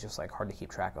 and it was just like hard to keep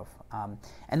track of.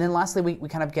 And then lastly, we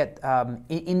kind of get,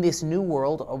 in this new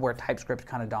world where TypeScript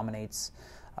kind of dominates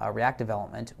React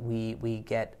development, we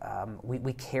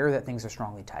care that things are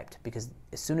strongly typed, because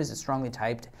as soon as it's strongly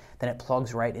typed, then it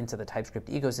plugs right into the TypeScript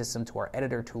ecosystem, to our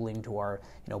editor tooling, to our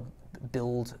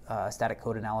build static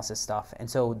code analysis stuff. And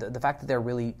so the fact that they're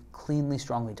really cleanly,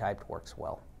 strongly typed works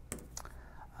well.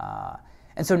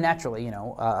 And so naturally,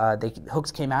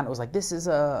 hooks came out and it was like, this is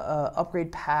a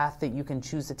upgrade path that you can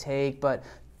choose to take, but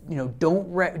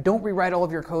don't rewrite all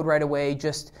of your code right away.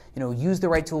 Just use the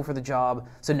right tool for the job.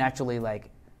 So naturally, like,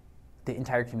 the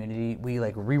entire community, we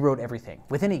like rewrote everything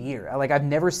within a year. Like, I've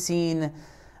never seen,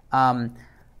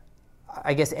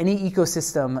 I guess, any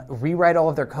ecosystem rewrite all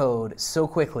of their code so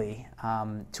quickly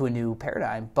to a new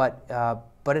paradigm. But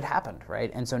it happened,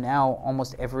 right? And so now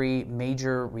almost every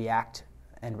major React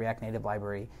and React Native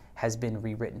library has been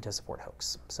rewritten to support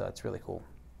hooks. So it's really cool.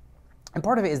 And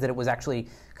part of it is that it was actually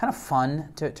kind of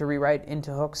fun to rewrite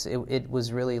into hooks. It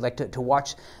was really like to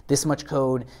watch this much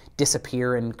code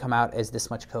disappear and come out as this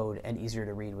much code and easier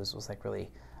to read was like really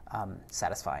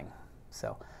satisfying.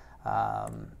 So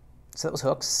that was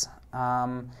hooks.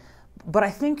 But I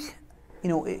think,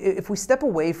 if we step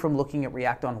away from looking at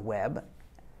React on web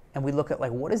and we look at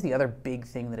like what is the other big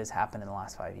thing that has happened in the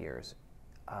last 5 years,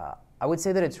 I would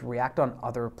say that it's React on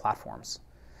other platforms.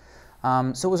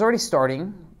 So it was already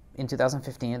starting. In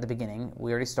 2015, at the beginning,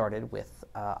 we already started with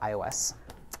iOS.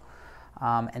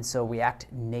 And so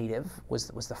React Native was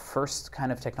the first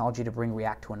kind of technology to bring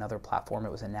React to another platform.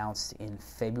 It was announced in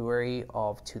February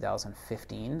of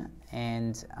 2015.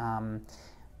 And,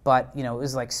 but, it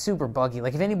was like super buggy.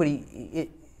 Like if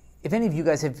any of you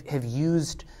guys have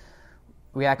used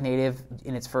React Native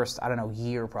in its first, I don't know,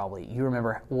 year probably, you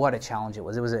remember what a challenge it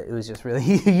was. It was just really,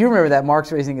 you remember that.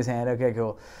 Mark's raising his hand. Okay,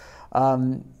 cool.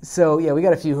 So yeah, we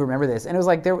got a few who remember this, and it was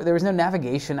like there was no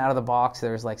navigation out of the box.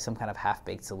 There was like some kind of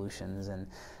half-baked solutions and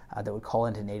that would call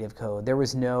into native code. There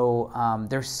was no,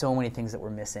 there's so many things that were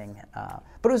missing,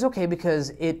 but it was okay because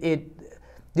the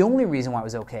only reason why it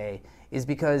was okay is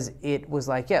because it was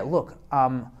like, yeah, look,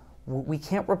 we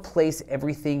can't replace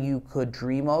everything you could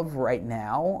dream of right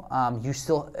now. You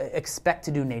still expect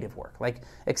to do native work, like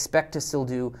expect to still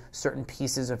do certain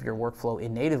pieces of your workflow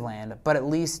in native land, but at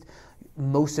least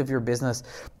most of your business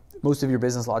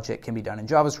logic can be done in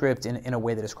JavaScript in a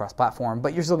way that is cross-platform,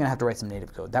 but you're still going to have to write some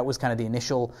native code. That was kind of the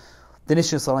initial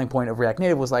selling point of React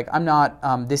Native was like, I'm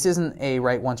not, this isn't a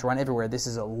write once, run everywhere. This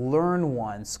is a learn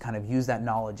once, kind of use that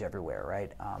knowledge everywhere,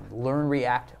 right? Learn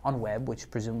React on web,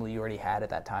 which presumably you already had at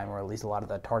that time, or at least a lot of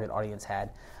the target audience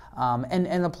had,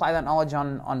 and apply that knowledge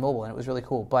on mobile, and it was really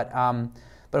cool. But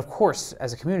of course,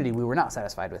 as a community, we were not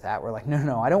satisfied with that. We're like,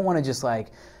 no, I don't want to just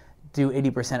like do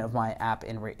 80% of my app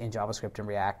in JavaScript and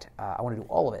React. I want to do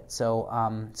all of it. So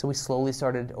we slowly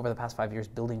started over the past 5 years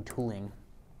building tooling.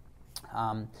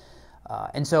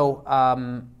 And so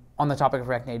on the topic of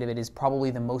React Native, it is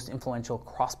probably the most influential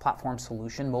cross-platform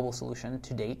solution, mobile solution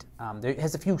to date. It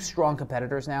has a few strong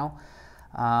competitors now.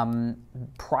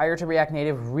 Prior to React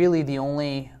Native, really the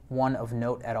only one of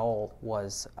note at all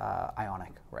was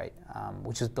Ionic, right?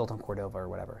 Which was built on Cordova or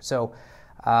whatever. So,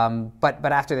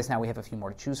 but after this now we have a few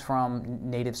more to choose from.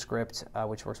 NativeScript,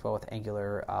 which works well with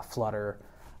Angular, Flutter.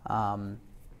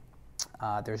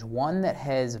 There's one that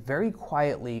has very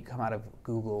quietly come out of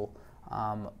Google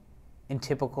in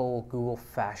typical Google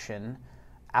fashion.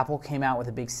 Apple came out with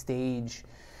a big stage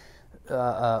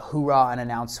hoorah and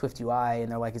announced SwiftUI,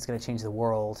 and they're like, it's going to change the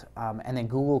world. And then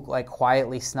Google like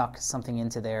quietly snuck something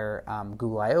into their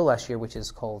Google I/O last year, which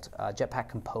is called Jetpack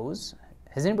Compose.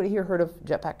 Has anybody here heard of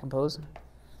Jetpack Compose?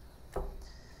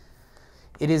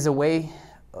 It is a way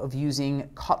of using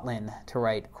Kotlin to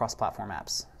write cross-platform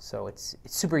apps. So it's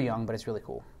super young, but it's really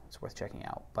cool. It's worth checking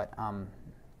out. But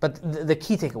the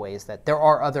key takeaway is that there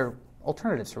are other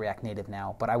alternatives to React Native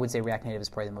now, but I would say React Native is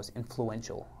probably the most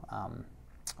influential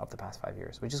of the past 5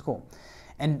 years, which is cool.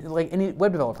 And like any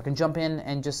web developer can jump in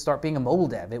and just start being a mobile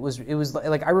dev. It was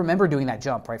like I remember doing that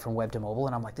jump right from web to mobile,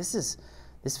 and I'm like,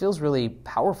 this feels really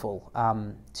powerful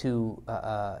to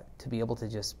be able to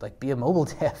just like be a mobile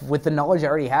dev with the knowledge I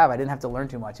already have. I didn't have to learn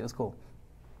too much. It was cool.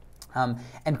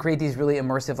 And create these really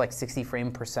immersive, like 60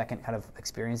 frame per second kind of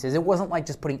experiences. It wasn't like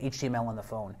just putting HTML on the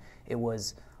phone. It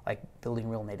was like building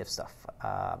real native stuff.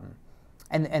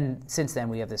 And since then,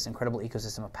 we have this incredible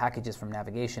ecosystem of packages from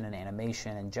navigation and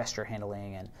animation and gesture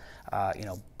handling and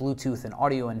Bluetooth and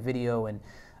audio and video and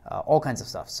all kinds of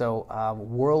stuff. So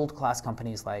world-class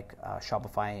companies like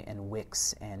Shopify and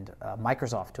Wix and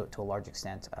Microsoft, to a large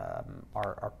extent,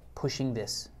 are pushing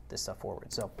this stuff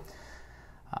forward. So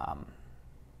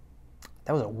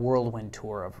that was a whirlwind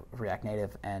tour of React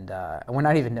Native, and we're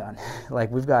not even done.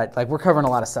 We're covering a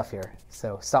lot of stuff here.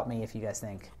 So stop me if you guys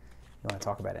think you want to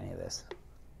talk about any of this.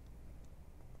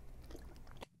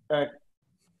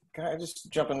 Can I just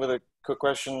jump in with a quick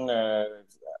question?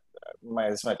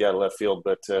 This might be out of left field,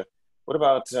 but what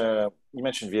about, you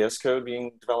mentioned VS Code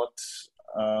being developed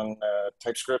on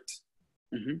TypeScript.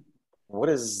 Mm-hmm. What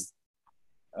does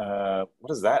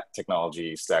that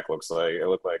technology stack looks like? It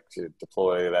looked like to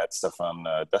deploy that stuff on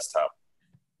desktop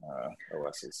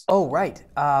OSs. Oh, right.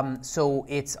 So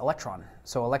it's Electron.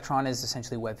 So Electron is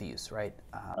essentially web views, right?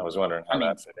 I was wondering how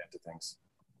that fit into things.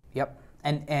 Yep.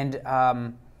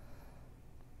 And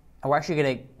we're actually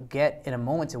going to get in a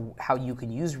moment to how you can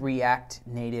use React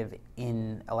Native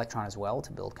in Electron as well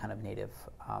to build kind of native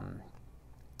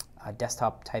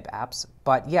desktop type apps.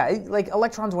 But yeah,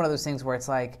 Electron's one of those things where it's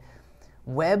like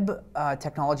web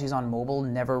technologies on mobile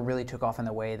never really took off in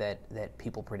the way that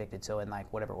people predicted. So in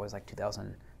whatever it was,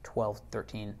 2012,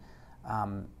 13,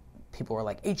 people were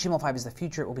like, HTML5 is the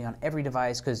future. It will be on every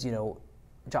device because,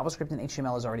 JavaScript and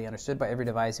HTML is already understood by every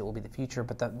device. It will be the future,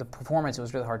 but the performance, it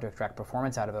was really hard to extract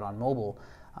performance out of it on mobile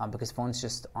because phones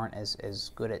just aren't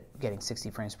as good at getting 60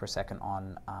 frames per second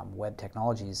on web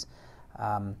technologies.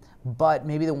 But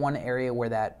maybe the one area where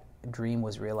that dream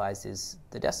was realized is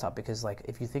the desktop, because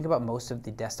if you think about most of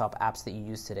the desktop apps that you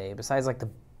use today, besides the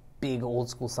big old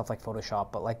school stuff like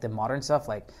Photoshop, but the modern stuff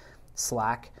like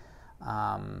Slack,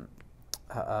 I'm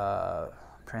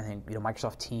trying to think,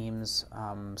 Microsoft Teams,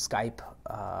 Skype.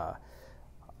 I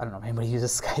don't know if anybody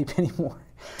uses Skype anymore.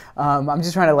 I'm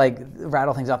just trying to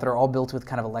rattle things out that are all built with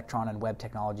kind of Electron and web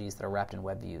technologies that are wrapped in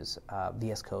web views.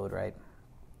 VS Code, right?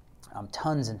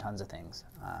 Tons and tons of things.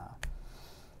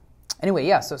 Anyway,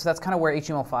 yeah. So that's kind of where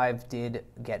HTML5 did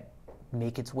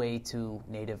make its way to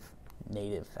native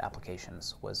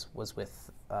applications was with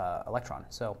Electron.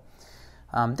 So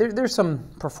there's some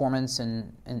performance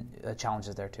and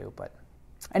challenges there too, but.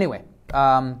 Anyway,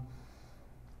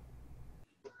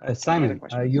 Simon,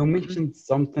 you mentioned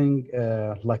something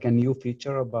like a new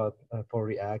feature about for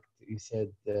React. You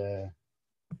said they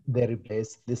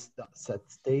replaced this set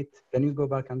state. Can you go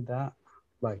back on that?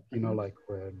 Where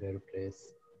they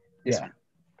replace? Yeah.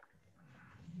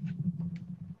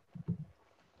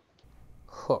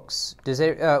 Hooks.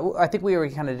 I think we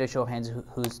already kind of did a show of hands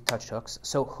who's touched hooks.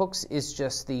 So hooks is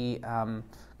just the kind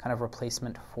of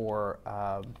replacement for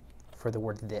the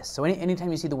word this. So anytime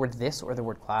you see the word this or the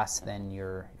word class, then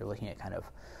you're looking at kind of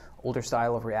older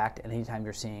style of React. And anytime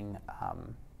you're seeing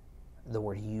the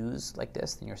word use like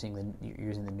this, then you're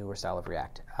using the newer style of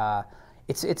React.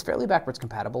 It's fairly backwards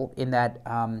compatible in that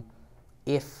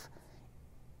if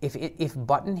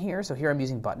button here, so here I'm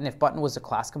using button. If button was a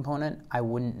class component, I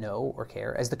wouldn't know or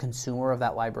care. As the consumer of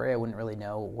that library, I wouldn't really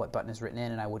know what button is written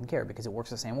in, and I wouldn't care because it works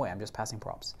the same way. I'm just passing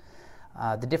props.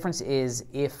 The difference is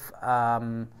if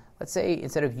let's say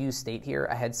instead of use state here,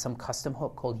 I had some custom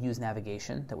hook called use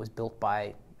navigation that was built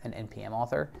by an NPM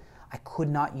author. I could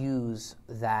not use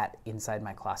that inside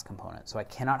my class component. So I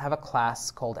cannot have a class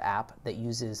called app that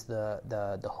uses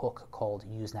the hook called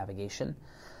use navigation,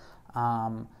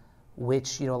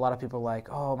 which a lot of people are like,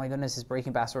 oh my goodness, it's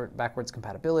breaking backwards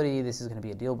compatibility. This is going to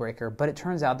be a deal breaker. But it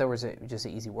turns out there was just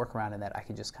an easy workaround in that I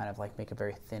could just kind of make a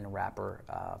very thin wrapper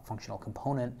functional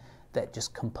component that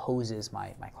just composes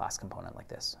my class component like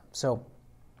this. So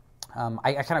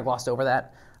I kind of glossed over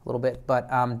that a little bit,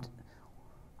 but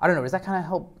I don't know. Does that kind of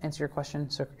help answer your question,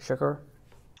 Shakur?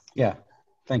 Yeah,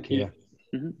 thank you.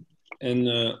 Yeah. Mm-hmm.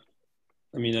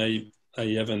 And I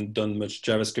haven't done much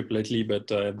JavaScript lately, but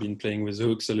I've been playing with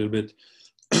hooks a little bit,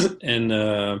 and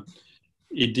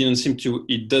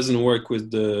it doesn't work with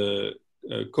the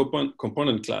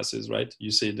component classes, right?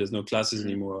 You say there's no classes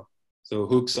anymore. So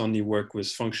hooks only work with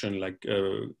function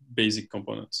basic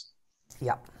components.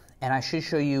 Yeah, and I should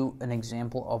show you an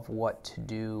example of what to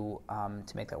do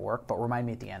to make that work, but remind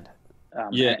me at the end. I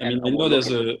know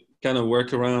there's a kind of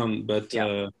workaround, but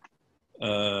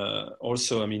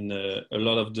also, a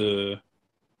lot of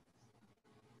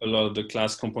the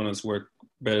class components work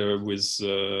better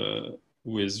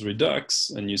with Redux,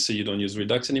 and you say you don't use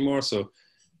Redux anymore. So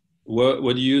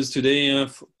what do you use today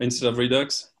instead of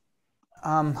Redux?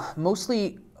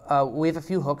 Mostly, we have a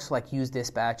few hooks like use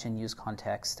dispatch and use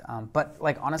context, but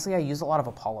honestly, I use a lot of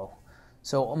Apollo.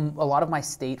 So a lot of my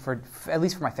state, at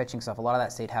least for my fetching stuff, a lot of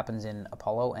that state happens in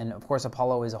Apollo, and of course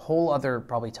Apollo is a whole other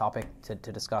probably topic to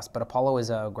discuss, but Apollo is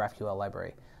a GraphQL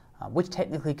library, which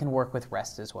technically can work with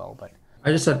REST as well, but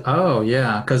I just said, oh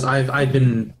yeah, because I've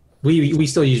been we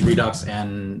still use Redux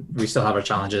and we still have our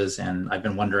challenges, and I've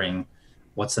been wondering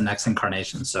what's the next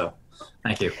incarnation. So,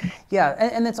 thank you. Yeah,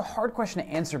 and it's a hard question to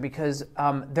answer because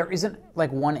there isn't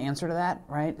like one answer to that,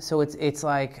 right? So it's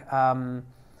like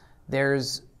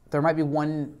there might be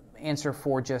one answer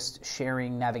for just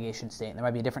sharing navigation state, and there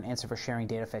might be a different answer for sharing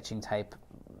data fetching type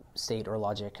state or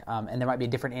logic, and there might be a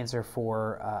different answer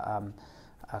for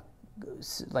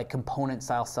like component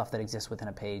style stuff that exists within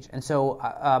a page. And so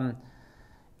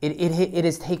it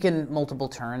has taken multiple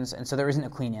turns, and so there isn't a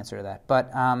clean answer to that.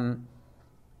 But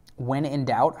when in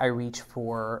doubt, I reach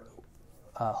for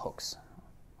hooks,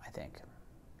 I think.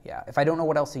 Yeah, if I don't know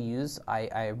what else to use,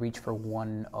 I reach for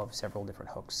one of several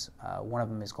different hooks. One of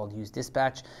them is called use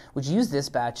dispatch, which use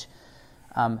dispatch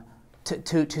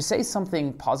to say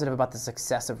something positive about the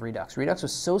success of Redux. Redux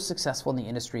was so successful in the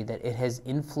industry that it has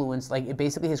influenced, like it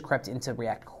basically has crept into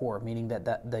React core, meaning that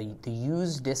the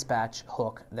use dispatch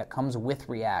hook that comes with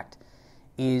React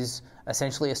is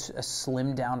essentially a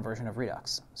slimmed down version of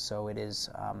Redux. So it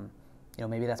is,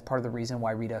 maybe that's part of the reason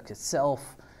why Redux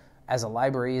itself as a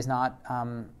library is not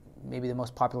maybe the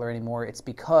most popular anymore. It's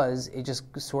because it just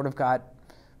sort of got,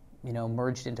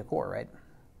 merged into core, right?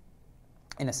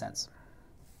 In a sense.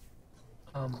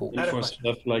 Cool. And for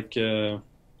stuff like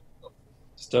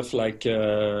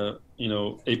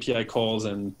API calls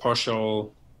and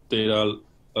partial data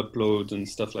uploads and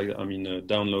stuff like that. I mean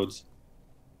downloads.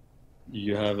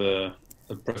 You have a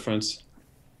preference?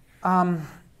 You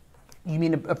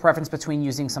mean a preference between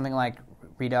using something like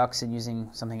Redux and using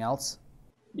something else?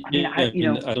 I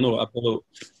don't know. Apollo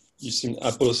seems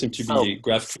to be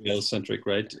GraphQL centric,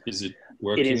 right? Is it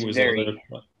working with other?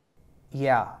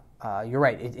 Yeah, you're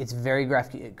right. It's very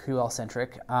GraphQL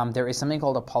centric. There is something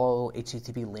called Apollo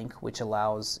HTTP link, which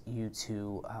allows you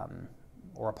to,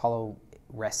 or Apollo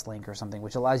REST link or something,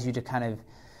 which allows you to kind of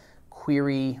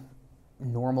query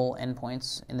normal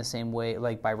endpoints in the same way,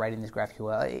 like by writing this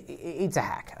GraphQL. It's a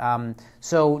hack.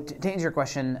 So to answer your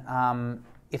question,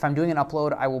 if I'm doing an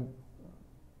upload, I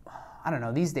don't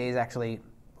know, these days actually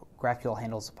GraphQL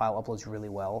handles file uploads really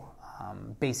well,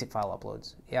 basic file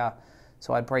uploads. Yeah,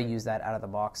 so I'd probably use that out of the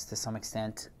box to some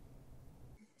extent.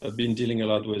 I've been dealing a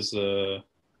lot with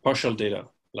partial data,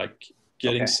 like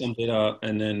getting some data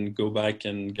and then go back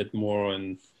and get more,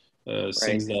 and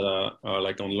things that are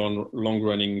like on long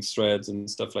running threads and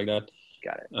stuff like that.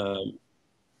 Got it.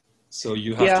 So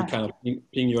you have to kind of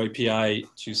ping your API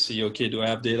to see, okay, do I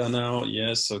have data now?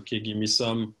 Yes. Okay, give me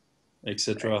some,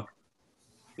 etc.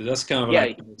 That's kind of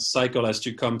like the cycle has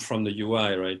to come from the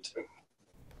UI, right?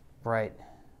 Right.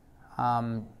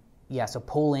 So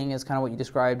polling is kind of what you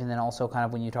described, and then also kind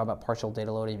of when you talk about partial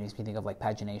data loading, it makes me think of like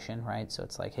pagination, right? So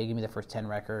it's like, hey, give me the first 10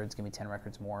 records, give me 10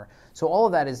 records more. So all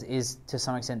of that is to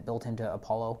some extent built into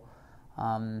Apollo.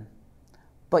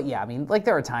 But yeah, I mean, like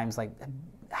there are times like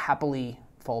happily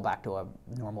fall back to a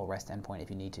normal REST endpoint if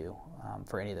you need to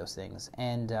for any of those things.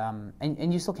 And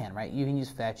you still can, right? You can use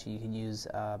fetch, you can use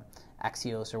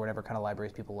Axios or whatever kind of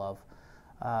libraries people love.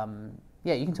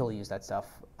 You can totally use that stuff.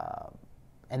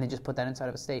 And then just put that inside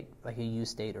of a state, like a use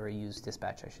state or a use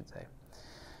dispatch, I should say.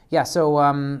 Yeah, so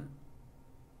I'm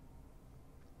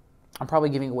probably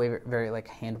giving away a very like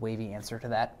hand-wavy answer to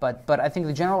that, but I think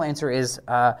the general answer is,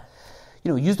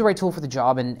 use the right tool for the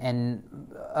job, and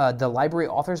the library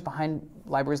authors behind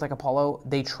libraries like Apollo,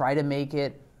 they try to make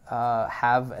it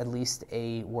have at least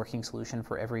a working solution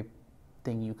for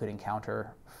everything you could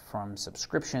encounter, from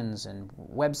subscriptions and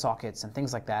WebSockets and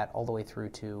things like that, all the way through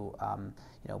to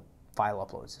file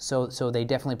uploads. So they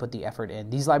definitely put the effort in.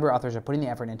 These library authors are putting the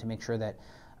effort in to make sure that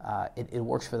it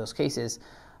works for those cases.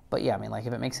 But yeah, I mean, like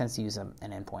if it makes sense to use an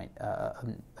endpoint, a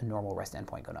normal REST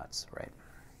endpoint, go nuts, right?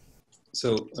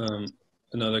 So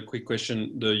another quick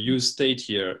question: the use state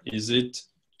here, is it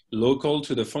local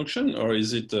to the function or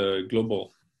is it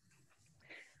global?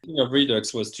 The thing of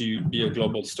Redux was to be a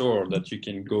global store that you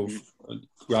can go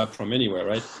grab from anywhere,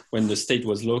 right? When the state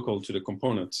was local to the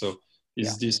component. So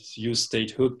is this use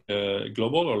state hook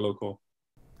global or local?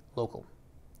 Local.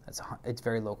 It's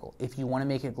very local. If you want to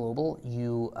make it global,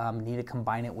 you need to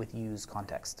combine it with use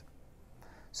context.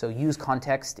 So use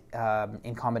context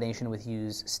in combination with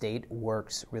use state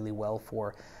works really well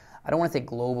for, I don't want to say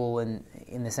global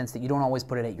in the sense that you don't always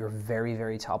put it at your very,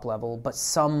 very top level, but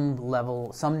some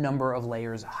number of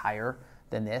layers higher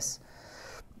than this,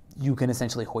 you can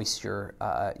essentially hoist your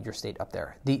state up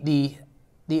there.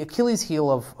 The Achilles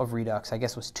heel of Redux, I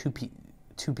guess, was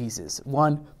two pieces.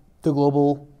 One, the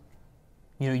global,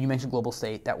 you mentioned global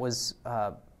state. That was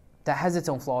that has its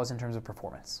own flaws in terms of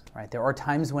performance, right? There are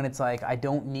times when it's like, I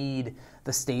don't need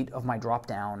the state of my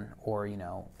dropdown or,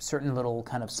 certain little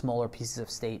kind of smaller pieces of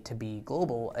state to be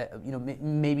global.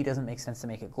 Maybe it doesn't make sense to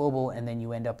make it global, and then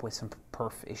you end up with some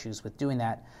perf issues with doing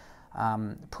that.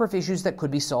 Perf issues that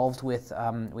could be solved with,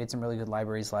 we had some really good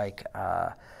libraries like,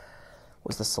 what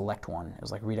was the select one? It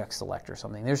was like Redux Select or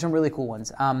something. There's some really cool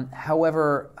ones.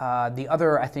 However, the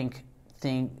other, I think,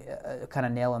 kind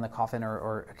of nail in the coffin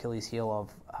or Achilles heel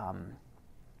of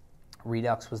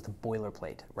Redux was the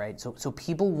boilerplate, right? So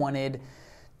people wanted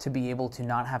to be able to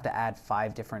not have to add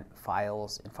 5 different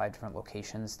files in 5 different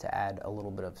locations to add a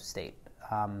little bit of state.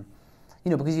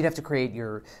 Because you'd have to create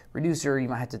your reducer, you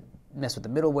might have to mess with the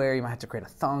middleware, you might have to create a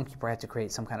thunk, you probably have to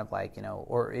create some kind of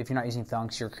or if you're not using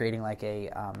thunks, you're creating like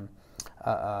a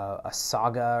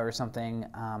saga or something.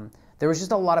 There was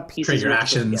just a lot of pieces. Create your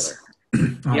actions.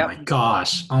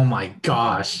 Oh my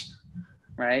gosh.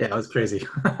 Right? Yeah, that was crazy.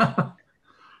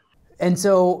 And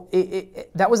so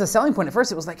that was a selling point. At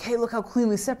first, it was like, hey, look how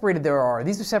cleanly separated there are.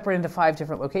 These are separated into 5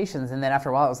 different locations. And then after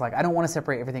a while, it was like, I don't want to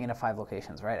separate everything into 5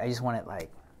 locations, right? I just want it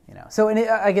So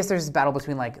I guess there's this battle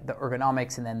between like the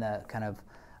ergonomics and then the kind of,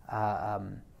 I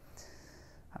don't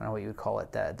know what you would call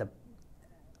it, the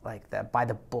by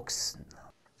the books.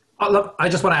 I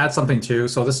just want to add something too.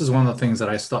 So this is one of the things that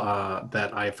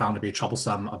I found to be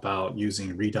troublesome about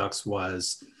using Redux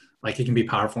was like it can be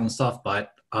powerful and stuff,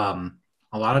 but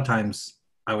a lot of times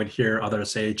I would hear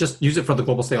others say, just use it for the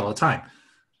global state all the time.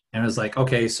 And it was like,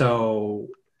 okay, so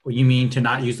you mean to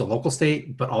not use the local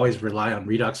state, but always rely on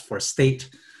Redux for state?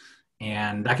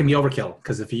 And that can be overkill,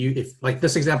 because if like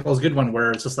this example is a good one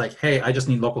where it's just like, hey, I just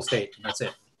need local state, and that's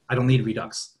it. I don't need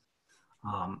Redux.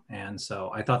 And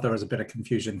so I thought there was a bit of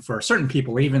confusion for certain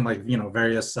people, even like,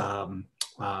 various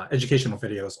educational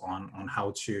videos on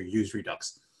how to use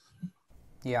Redux.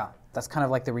 Yeah, that's kind of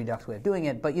like the Redux way of doing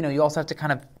it. But, you also have to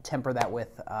kind of temper that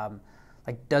with,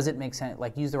 does it make sense?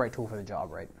 Like, use the right tool for the job,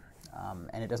 right?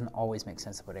 And it doesn't always make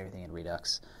sense to put everything in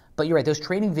Redux. But you're right, those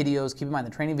training videos, keep in mind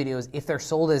the training videos, if they're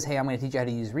sold as, hey, I'm going to teach you how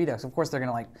to use Redux, of course they're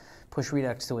going to push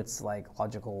Redux to its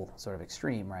logical sort of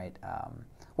extreme, right?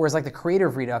 Whereas the creator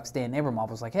of Redux, Dan Abramov,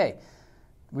 was like, hey,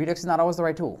 Redux is not always the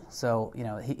right tool. So,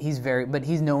 but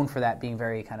he's known for that being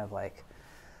very kind of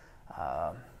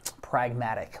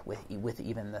pragmatic with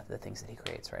even the things that he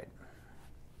creates, right?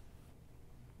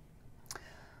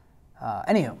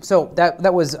 Anywho, so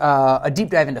that was a deep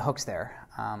dive into hooks there.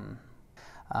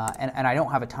 And I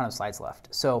don't have a ton of slides left.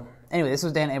 So anyway, this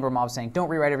was Dan Abramov saying, don't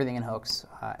rewrite everything in hooks,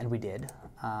 and we did.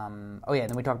 And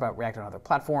then we talked about React on other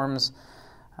platforms.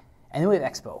 And then we have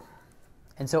Expo.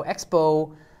 And so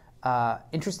Expo,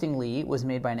 interestingly, was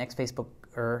made by an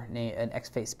ex-Facebooker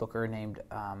named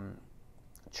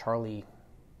Charlie,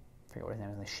 I forget what his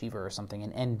name is, like Shiver or something.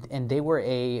 And they were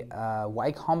a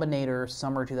Y Combinator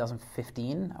summer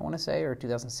 2015, I want to say, or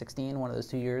 2016, one of those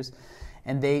 2 years.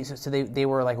 And they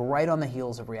were right on the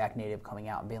heels of React Native coming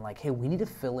out and being like, hey, we need to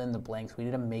fill in the blanks. We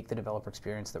need to make the developer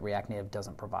experience that React Native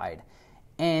doesn't provide.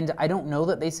 And I don't know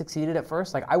that they succeeded at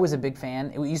first. I was a big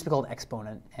fan. It used to be called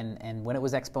Exponent, and when it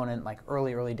was Exponent,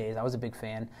 early days, I was a big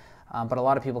fan. But a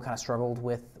lot of people kind of struggled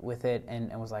with it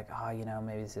and was like,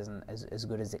 maybe this isn't as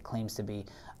good as it claims to be.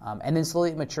 And then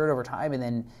slowly it matured over time. And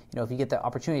then, if you get the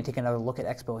opportunity to take another look at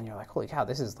Expo and you're like, holy cow,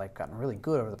 this has gotten really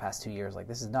good over the past 2 years.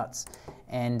 This is nuts.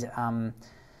 And to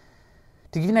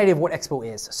give you an idea of what Expo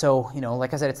is, so,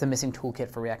 like I said, it's the missing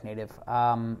toolkit for React Native.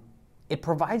 It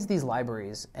provides these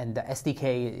libraries, and the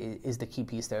SDK is the key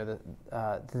piece there,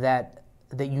 that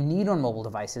you need on mobile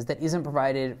devices that isn't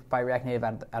provided by React Native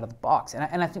out of the box.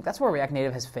 And I think that's where React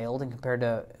Native has failed compared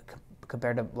to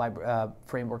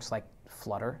frameworks like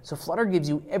Flutter. So Flutter gives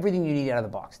you everything you need out of the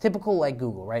box, typical like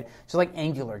Google, right? So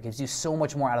Angular gives you so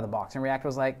much more out of the box. And React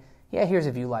was like, yeah, here's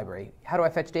a view library. How do I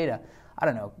fetch data? I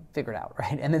don't know, figure it out,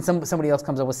 right? And then somebody else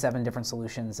comes up with 7 different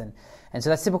solutions. And so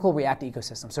that's typical React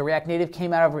ecosystem. So React Native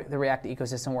came out of the React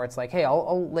ecosystem where it's like, hey,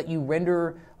 I'll let you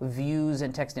render views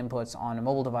and text inputs on a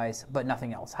mobile device, but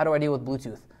nothing else. How do I deal with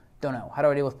Bluetooth? Don't know. How do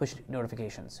I deal with push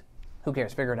notifications? Who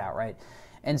cares? Figure it out, right?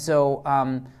 And so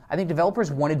I think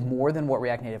developers wanted more than what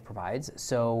React Native provides.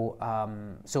 So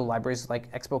libraries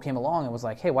like Expo came along and was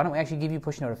like, hey, why don't we actually give you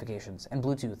push notifications and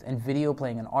Bluetooth and video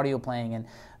playing and audio playing and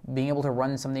being able to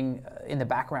run something in the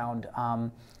background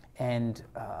and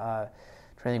trying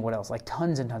to think what else,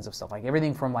 tons and tons of stuff,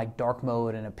 everything from dark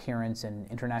mode and appearance and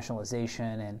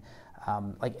internationalization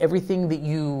and everything that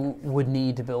you would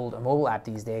need to build a mobile app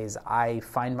these days. I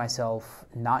find myself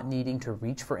not needing to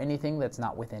reach for anything that's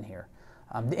not within here.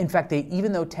 In fact,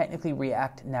 even though technically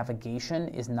React navigation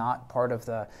is not part of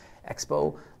the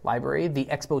Expo library, the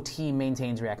Expo team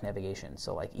maintains React navigation.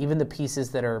 So like even the pieces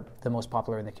that are the most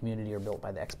popular in the community are built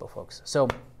by the Expo folks. So,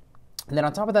 and then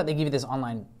on top of that, they give you this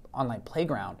online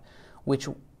playground, which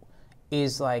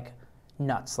is like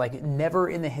nuts. Like never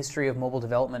in the history of mobile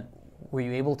development were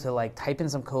you able to like type in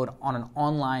some code on an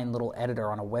online little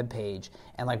editor on a web page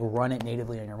and like run it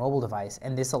natively on your mobile device.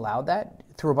 And this allowed that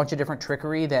through a bunch of different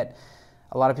trickery that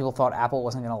a lot of people thought Apple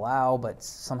wasn't going to allow, but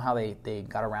somehow they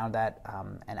got around that,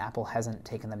 and Apple hasn't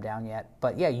taken them down yet.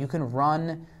 But yeah, you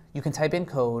can type in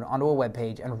code onto a web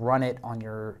page and run it on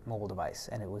your mobile device,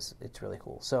 and it's really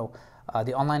cool. So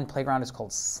the online playground is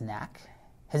called Snack.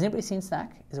 Has anybody seen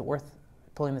Snack? Is it worth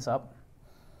pulling this up?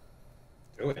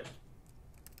 Do it.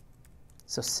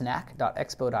 So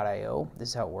snack.expo.io, this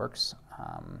is how it works.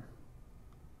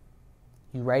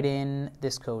 You write in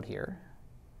this code here.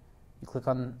 You click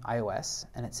on iOS,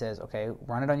 and it says, okay,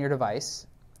 run it on your device.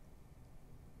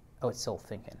 Oh, it's still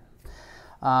thinking.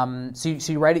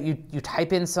 So you write it, you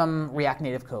type in some React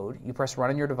Native code, you press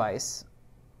run on your device,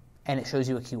 and it shows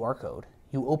you a QR code.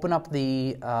 You open up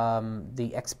the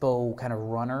Expo kind of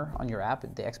runner on your app,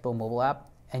 the Expo mobile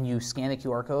app, and you scan the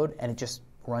QR code, and it just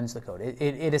runs the code.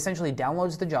 It essentially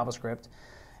downloads the JavaScript,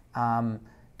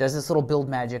 does this little build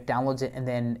magic, downloads it, and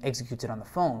then executes it on the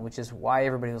phone, which is why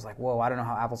everybody was like, whoa, I don't know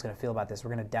how Apple's going to feel about this.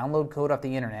 We're going to download code off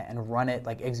the internet and run it,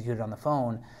 like execute it on the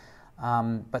phone.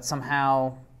 But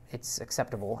somehow it's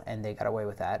acceptable, and they got away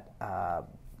with that.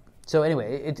 So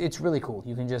anyway, it's really cool.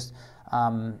 You can just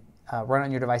run on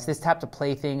your device. This tap to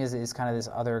play thing is kind of this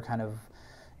other kind of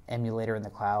emulator in the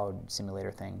cloud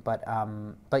simulator thing. But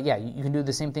yeah, you can do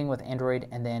the same thing with Android,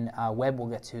 and then web we'll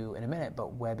get to in a minute,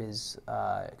 but web is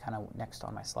kind of next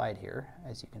on my slide here,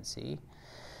 as you can see.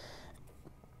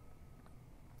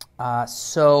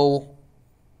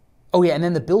 Oh yeah, and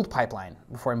then the build pipeline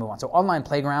before I move on. So online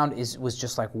playground was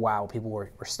just like, wow, people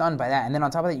were stunned by that. And then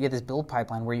on top of that, you get this build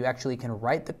pipeline where you actually can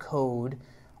write the code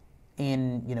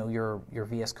in your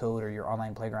VS Code or your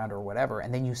online playground or whatever,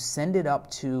 and then you send it up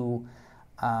to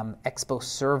Expo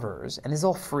servers, and this is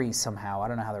all free somehow. I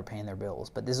don't know how they're paying their bills,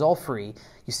 but this is all free.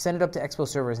 You send it up to Expo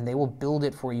servers, and they will build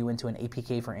it for you into an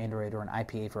APK for Android or an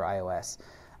IPA for iOS.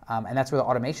 And that's where the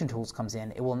automation tools comes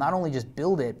in. It will not only just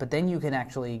build it, but then you can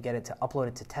actually get it to upload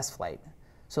it to test flight.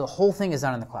 So the whole thing is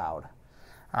done in the cloud.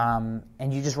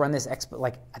 And you just run this Expo,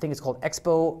 like I think it's called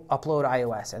Expo Upload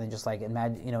iOS, and then just like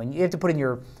imagine, and you have to put in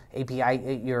your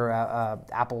API, your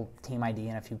Apple Team ID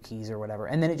and a few keys or whatever,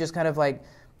 and then it just kind of like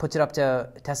puts it up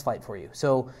to test flight for you.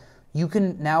 So you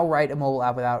can now write a mobile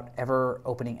app without ever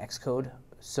opening Xcode,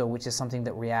 which is something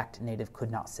that React Native could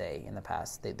not say in the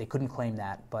past. They couldn't claim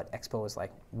that, but Expo is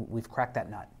like, we've cracked that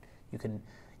nut.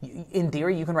 In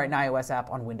theory, you can write an iOS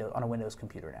app on a Windows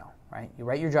computer now, right? You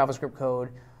write your JavaScript code.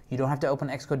 You don't have to open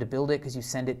Xcode to build it because you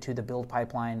send it to the build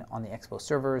pipeline on the Expo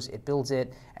servers. It builds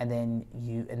it, and then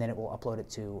it will upload it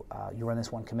to. You run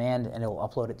this one command, and it will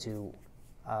upload it to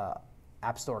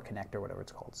App Store Connect or whatever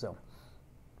it's called. So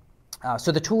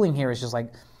the tooling here is just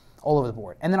like all over the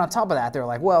board. And then on top of that, they're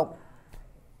like, well,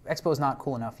 Expo is not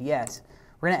cool enough yet.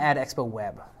 We're going to add Expo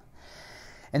Web.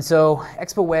 And so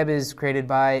Expo Web is created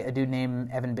by a dude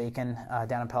named Evan Bacon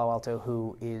down in Palo Alto,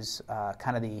 who is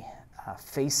kind of the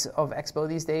face of Expo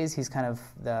these days. He's kind of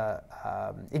the,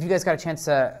 if you guys got a chance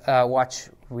to watch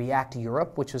React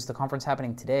Europe, which was the conference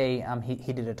happening today,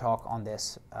 he did a talk on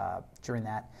this during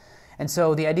that. And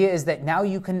so the idea is that now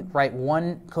you can write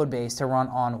one code base to run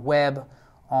on web,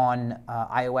 on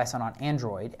iOS, and on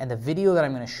Android. And the video that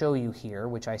I'm going to show you here,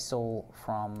 which I stole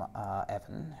from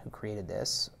Evan, who created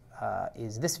this,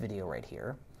 is this video right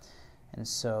here. And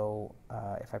so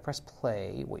if I press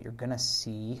play, what you're going to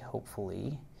see,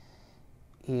 hopefully,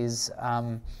 is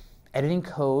editing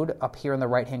code up here in the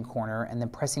right-hand corner, and then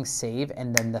pressing save,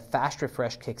 and then the fast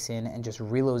refresh kicks in and just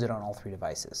reloads it on all three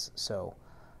devices. So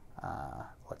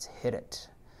let's hit it.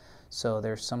 So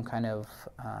there's some kind of,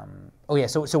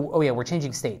 we're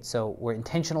changing state. So we're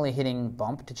intentionally hitting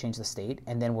bump to change the state,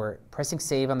 and then we're pressing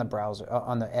save on the browser,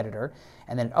 on the editor,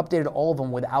 and then it updated all of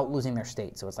them without losing their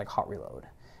state. So it's like hot reload.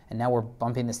 And now we're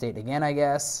bumping the state again, I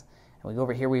guess. And we go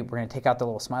over here, we're going to take out the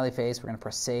little smiley face, we're going to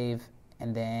press save,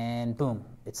 and then boom,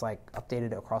 it's like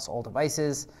updated across all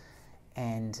devices,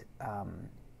 and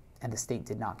the state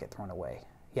did not get thrown away.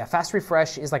 Yeah, fast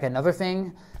refresh is like another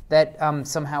thing that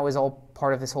somehow is all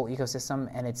part of this whole ecosystem,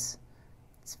 and it's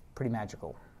pretty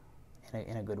magical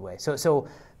in a good way. So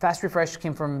fast refresh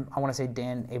came from, I want to say,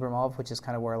 Dan Abramov, which is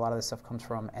kind of where a lot of this stuff comes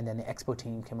from, and then the Expo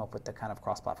team came up with the kind of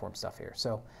cross-platform stuff here.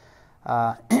 So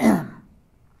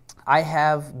I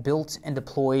have built and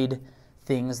deployed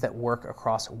things that work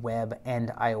across web and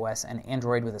iOS and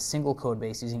Android with a single code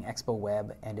base using Expo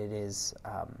Web, and it is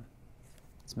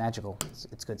it's magical.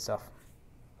 It's good stuff.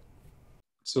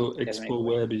 So Expo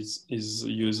Web is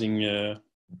using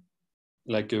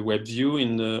like a web view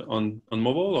in the on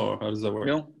mobile, or how does that work?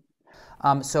 No.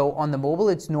 So on the mobile,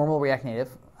 it's normal React Native,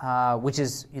 which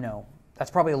is, that's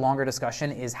probably a longer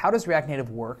discussion, is how does React Native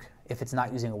work if it's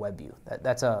not using a web view?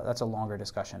 That's a longer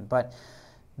discussion. But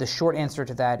the short answer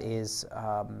to that is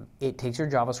it takes your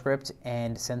JavaScript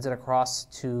and sends it across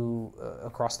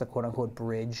the quote-unquote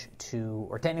bridge to,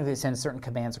 or technically it sends certain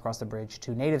commands across the bridge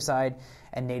to native side,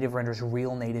 and native renders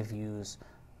real native views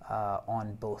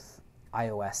on both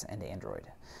iOS and Android.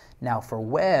 Now for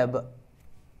web,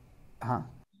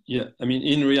 Yeah, I mean,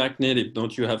 in React Native,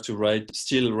 don't you have to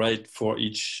still write for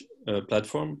each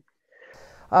platform?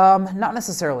 Not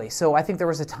necessarily. So I think there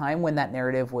was a time when that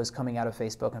narrative was coming out of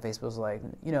Facebook, and Facebook was like,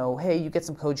 hey, you get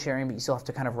some code sharing, but you still have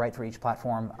to kind of write for each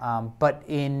platform. But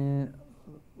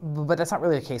that's not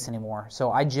really the case anymore.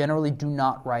 So I generally do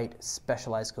not write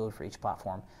specialized code for each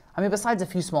platform. I mean, besides a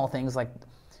few small things like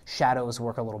shadows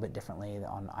work a little bit differently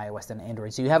on iOS than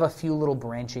Android. So you have a few little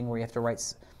branching where you have to write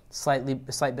a slight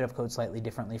bit of code slightly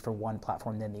differently for one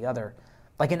platform than the other.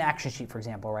 Like an action sheet, for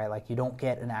example, right? Like you don't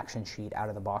get an action sheet out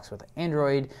of the box with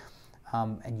Android,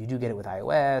 and you do get it with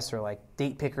iOS, or like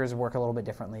date pickers work a little bit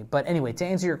differently. But anyway, to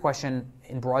answer your question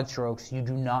in broad strokes, you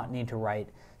do not need to write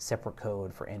separate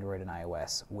code for Android and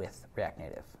iOS with React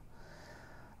Native.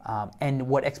 And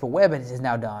what Expo Web has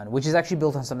now done, which is actually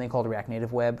built on something called React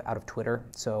Native Web out of Twitter.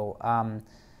 So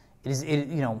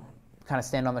kind of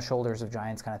stand on the shoulders of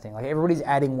giants kind of thing. Like everybody's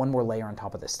adding one more layer on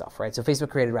top of this stuff, right? So Facebook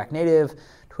created React Native,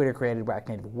 Twitter created React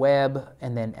Native Web,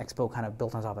 and then Expo kind of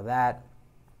built on top of that.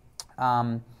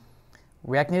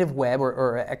 React Native Web,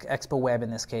 or Expo Web in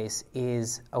this case,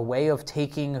 is a way of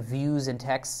taking views and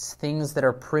texts, things that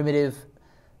are primitives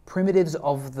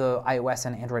of the iOS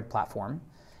and Android platform,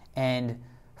 and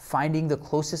finding the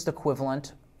closest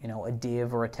equivalent, a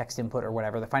div or a text input or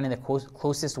whatever. They're finding the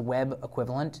closest web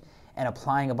equivalent and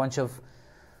applying a bunch of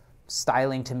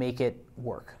styling to make it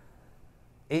work.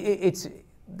 That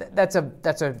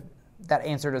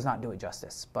answer does not do it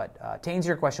justice. But to answer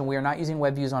your question, we are not using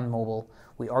web views on mobile.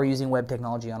 We are using web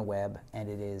technology on web, and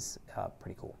it is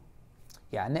pretty cool.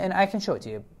 Yeah, and I can show it to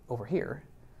you over here.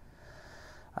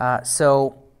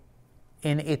 So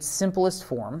in its simplest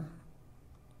form,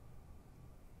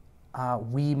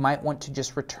 we might want to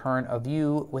just return a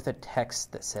view with a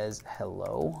text that says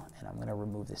hello, and I'm going to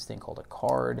remove this thing called a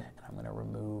card, and I'm going to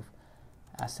remove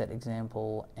asset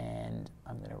example, and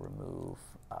I'm going to remove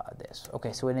this.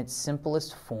 Okay, so in its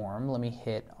simplest form, let me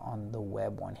hit on the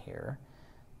web one here.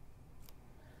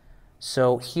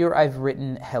 So here I've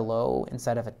written hello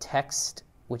inside of a text,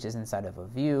 which is inside of a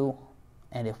view,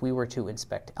 and if we were to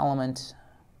inspect element,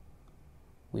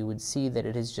 we would see that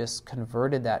it has just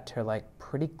converted that to like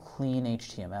pretty clean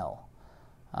HTML.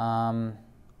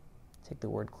 Take the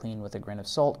word clean with a grain of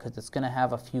salt because it's going to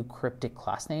have a few cryptic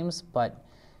class names, but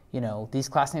these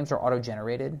class names are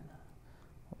auto-generated.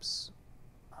 Oops.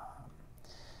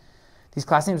 These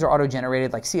class names are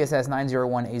auto-generated, like CSS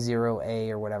 901A0A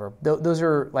or whatever. Those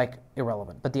are like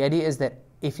irrelevant. But the idea is that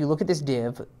if you look at this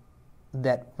div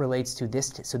that relates to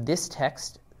this, so this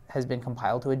text has been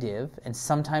compiled to a div, and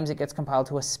sometimes it gets compiled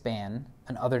to a span,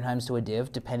 and other times to a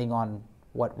div, depending on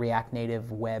what React Native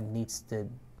Web needs to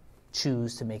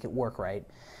choose to make it work right.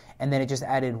 And then it just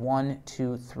added 1,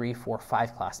 2, 3, 4,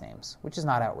 5 class names, which is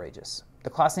not outrageous. The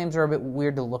class names are a bit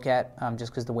weird to look at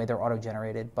just because the way they're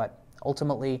auto-generated, but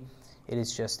ultimately it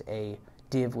is just a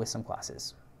div with some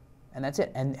classes. And that's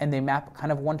it. And they map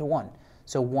kind of one-to-one.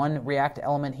 So one React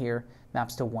element here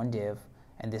maps to one div,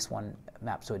 and this one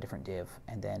maps to a different div,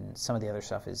 and then some of the other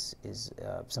stuff is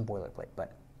some boilerplate.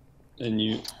 But and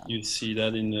you see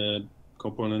that in the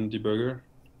component debugger?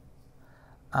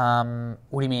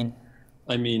 What do you mean?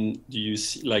 I mean, do you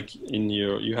see like in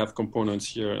you have components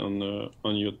here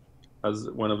on your as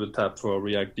one of the tabs for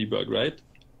React debug, right?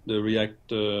 The React.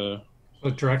 So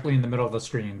directly in the middle of the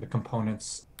screen, the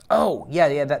components. Oh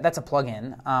yeah, that's a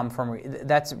plugin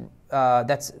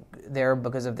that's there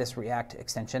because of this React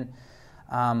extension.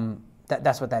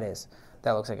 That's what that is.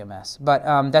 That looks like a mess.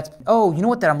 But that's, oh, you know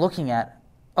what that I'm looking at?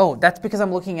 Oh, that's because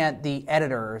I'm looking at the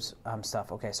editor's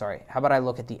stuff. Okay, sorry. How about I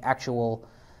look at the actual,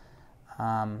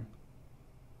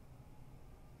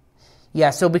 yeah,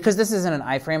 so because this isn't an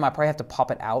iframe, I probably have to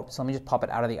pop it out. So let me just pop it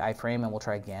out of the iframe and we'll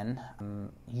try again.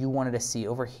 You wanted to see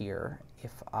over here,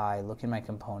 if I look in my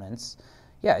components,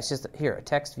 yeah, it's just here, a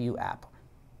text view app.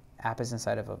 app is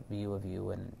inside of a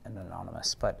view and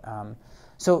anonymous. But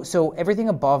so everything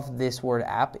above this word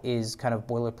app is kind of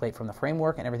boilerplate from the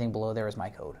framework, and everything below there is my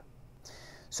code.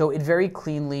 So it very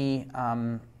cleanly.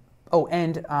 To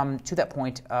that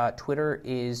point,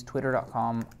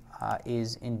 twitter.com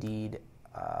is indeed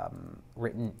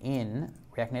written in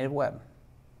React Native Web.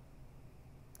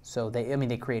 So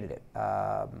they created it.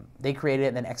 They created it,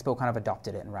 and then Expo kind of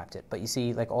adopted it and wrapped it. But you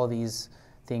see, like, all these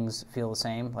things feel the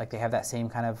same. Like, they have that same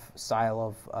kind of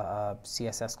style of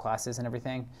CSS classes and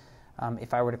everything.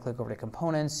 If I were to click over to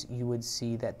components, you would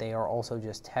see that they are also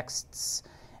just texts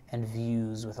and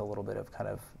views with a little bit of kind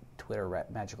of Twitter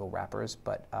magical wrappers.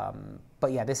 But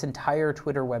yeah, this entire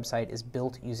Twitter website is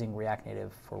built using React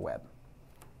Native for web.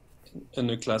 And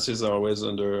the classes are always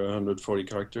under 140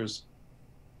 characters.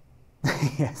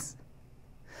 Yes.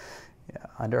 Yeah,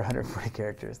 under 140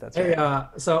 characters. That's right. Hey,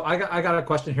 so I got a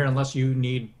question here. Unless you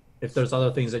need, if there's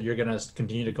other things that you're gonna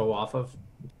continue to go off of.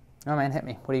 Oh man, hit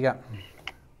me. What do you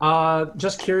got?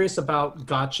 Just curious about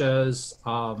gotchas.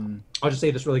 I'll just say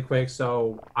this really quick.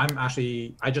 So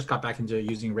I just got back into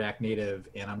using React Native,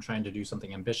 and I'm trying to do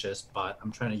something ambitious, but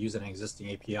I'm trying to use an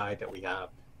existing API that we have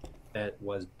that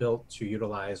was built to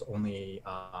utilize only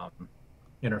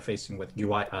interfacing with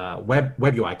UI, web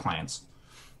UI clients.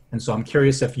 And so I'm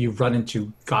curious if you've run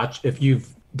into if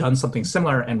you've done something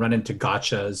similar and run into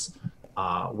gotchas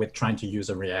with trying to use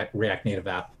a React Native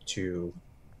app to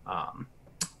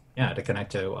to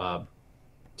connect to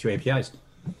APIs.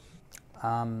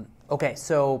 Okay,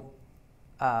 so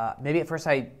maybe at first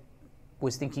I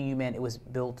was thinking you meant it was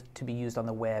built to be used on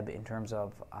the web in terms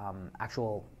of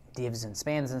actual divs and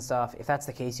spans and stuff. If that's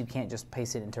the case, you can't just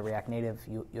paste it into React Native.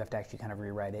 You have to actually kind of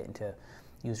rewrite it into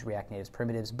use React Native's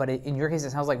primitives. But in your case,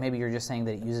 it sounds like maybe you're just saying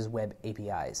that it uses web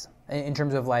APIs in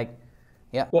terms of like,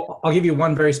 yeah. Well, I'll give you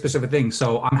one very specific thing.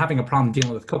 So I'm having a problem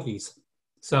dealing with cookies.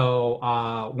 So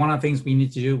one of the things we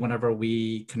need to do whenever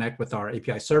we connect with our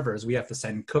API servers, we have to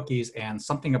send cookies and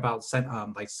something about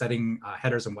like setting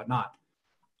headers and whatnot.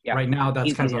 Yeah. Right now,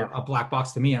 that's kind of a black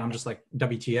box to me, and I'm just like,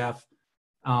 WTF.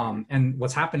 And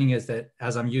what's happening is that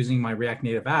as I'm using my React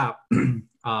Native app,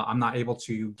 I'm not able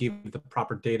to give the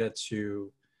proper data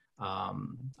to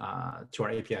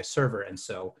our API server, and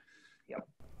so. Yep.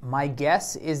 My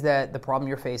guess is that the problem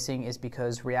you're facing is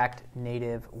because React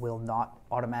Native will not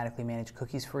automatically manage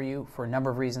cookies for you for a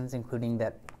number of reasons, including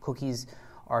that cookies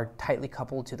are tightly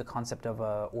coupled to the concept of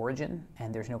origin,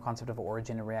 and there's no concept of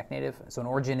origin in React Native. So an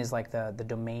origin is like the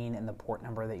domain and the port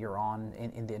number that you're on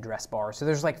in the address bar. So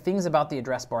there's like things about the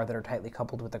address bar that are tightly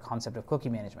coupled with the concept of cookie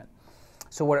management.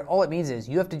 So all it means is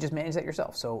you have to just manage that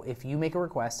yourself. So if you make a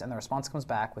request and the response comes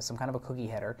back with some kind of a cookie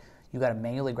header, you got to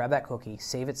manually grab that cookie,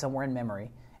 save it somewhere in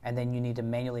memory, and then you need to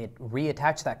manually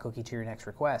reattach that cookie to your next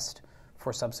request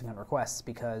for subsequent requests,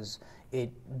 because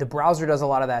the browser does a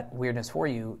lot of that weirdness for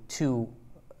you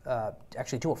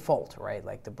actually to a fault, right?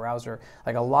 Like the browser,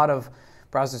 like a lot of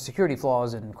browser security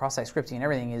flaws and cross-site scripting and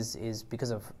everything is because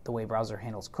of the way browser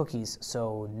handles cookies.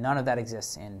 So none of that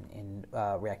exists in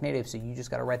React Native. So you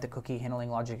just got to write the cookie handling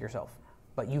logic yourself.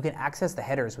 But you can access the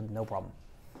headers with no problem.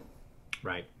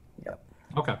 Right. Yep.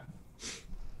 Okay.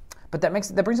 But that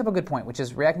brings up a good point, which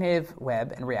is React Native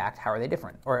Web and React, how are they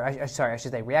different? Or I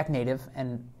should say React Native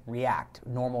and React,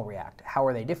 normal React, how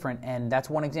are they different? And that's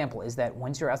one example, is that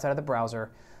once you're outside of the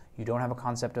browser, you don't have a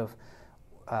concept of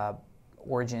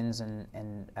origins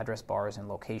and address bars and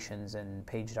locations and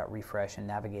page.refresh and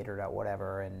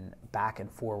navigator.whatever and back and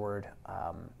forward.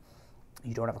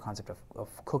 You don't have a concept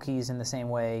of cookies in the same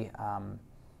way.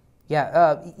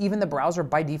 Even the browser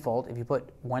by default, if you put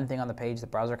one thing on the page, the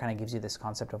browser kind of gives you this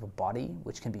concept of a body,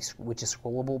 which is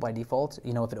scrollable by default.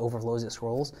 You know, if it overflows, it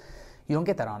scrolls. You don't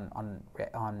get that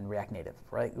on React Native,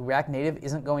 right? React Native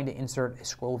isn't going to insert a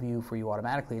scroll view for you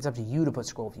automatically. It's up to you to put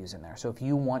scroll views in there. So if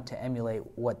you want to emulate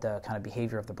what the kind of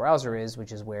behavior of the browser is,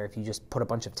 which is where if you just put a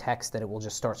bunch of text that it will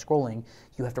just start scrolling,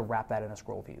 you have to wrap that in a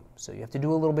scroll view. So you have to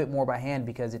do a little bit more by hand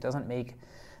because it doesn't make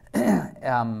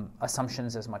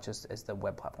assumptions as much as the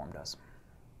web platform does,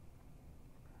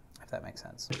 if that makes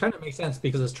sense. It kind of makes sense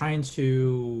because it's trying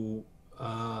to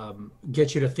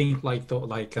get you to think like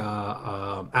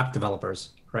app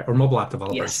developers, right, or mobile app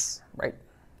developers. Yes, right.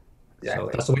 Exactly.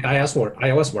 So that's the way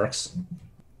iOS works.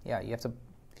 Yeah, you have to.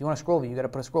 If you want a scroll view, you got to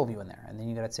put a scroll view in there, and then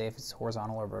you got to say if it's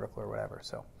horizontal or vertical or whatever.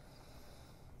 So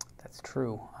that's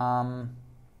true.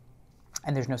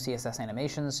 And there's no CSS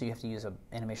animations, so you have to use an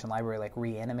animation library like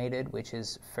Reanimated, which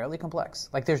is fairly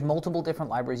complex. Like there's multiple different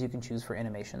libraries you can choose for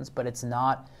animations, but it's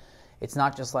not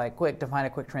just like define a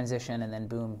quick transition and then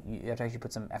boom, you have to actually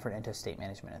put some effort into state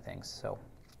management and things. So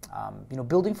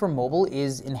Building for mobile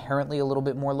is inherently a little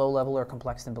bit more low level or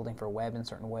complex than building for web in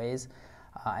certain ways,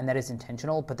 and that is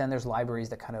intentional. But then there's libraries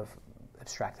that kind of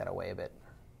abstract that away a bit.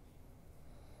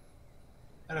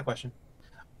 I have a question.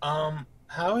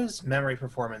 How is memory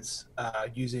performance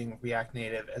using React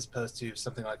Native as opposed to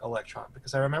something like Electron?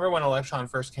 Because I remember when Electron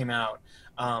first came out,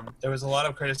 there was a lot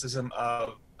of criticism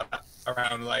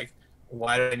around like,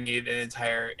 why do I need an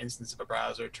entire instance of a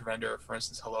browser to render, for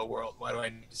instance, Hello World? Why do I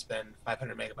need to spend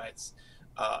 500 megabytes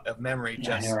of memory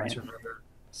just to render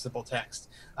simple text?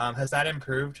 Has that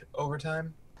improved over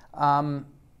time?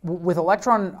 With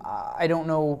Electron, I don't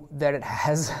know that it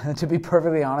has, to be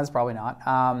perfectly honest, probably not.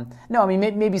 No, I mean,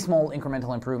 maybe small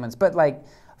incremental improvements, but like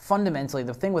fundamentally,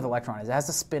 the thing with Electron is it has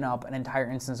to spin up an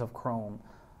entire instance of Chrome.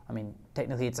 I mean,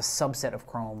 technically it's a subset of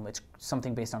Chrome. It's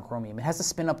something based on Chromium. It has to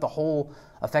spin up the whole,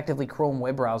 effectively, Chrome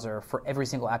web browser for every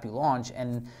single app you launch,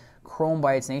 and Chrome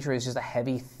by its nature is just a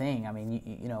heavy thing. I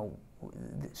mean,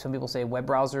 some people say web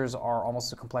browsers are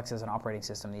almost as complex as an operating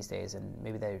system these days, and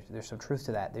maybe there's some truth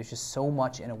to that. There's just so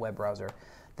much in a web browser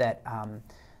that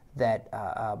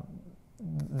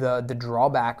the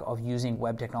drawback of using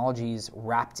web technologies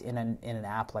wrapped in an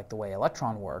app like the way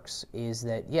Electron works is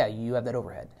that, yeah, you have that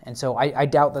overhead. And so I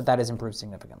doubt that has improved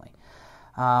significantly.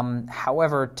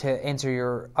 However, to answer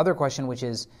your other question, which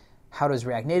is how does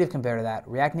React Native compare to that,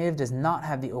 React Native does not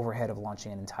have the overhead of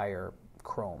launching an entire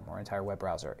Chrome or entire web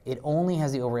browser. It only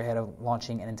has the overhead of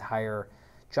launching an entire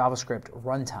JavaScript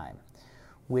runtime,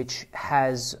 which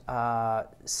has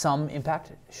some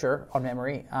impact, sure, on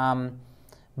memory.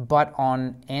 But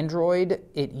on Android,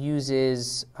 it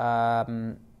uses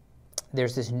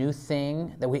there's this new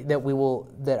thing that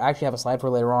I actually have a slide for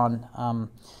later on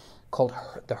called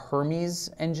the Hermes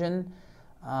engine,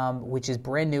 which is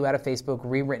brand new out of Facebook,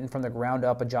 rewritten from the ground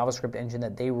up, a JavaScript engine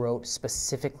that they wrote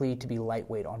specifically to be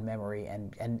lightweight on memory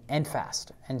and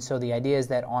fast. And so the idea is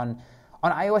that on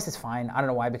iOS it's fine. I don't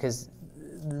know why, because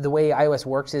the way iOS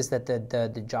works is that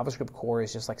the JavaScript core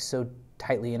is just like so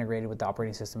tightly integrated with the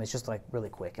operating system. It's just like really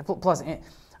quick. Plus,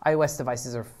 iOS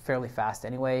devices are fairly fast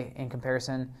anyway in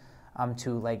comparison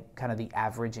to like kind of the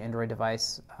average Android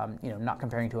device. Not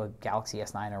comparing to a Galaxy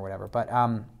S9 or whatever, but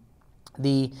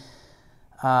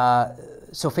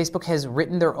so Facebook has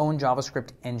written their own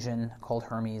JavaScript engine called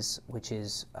Hermes, which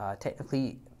is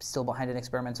technically still behind an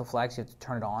experimental flag, so you have to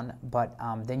turn it on. But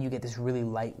then you get this really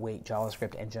lightweight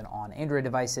JavaScript engine on Android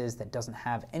devices that doesn't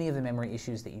have any of the memory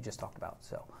issues that you just talked about.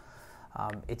 So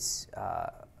it's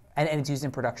used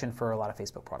in production for a lot of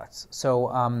Facebook products. So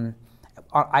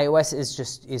iOS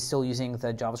is still using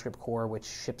the JavaScript core, which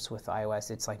ships with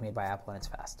iOS. It's like made by Apple and it's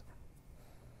fast.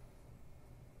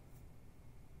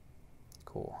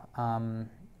 Cool.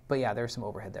 But yeah, there's some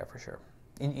overhead there for sure.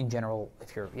 In general,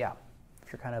 if you're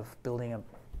kind of building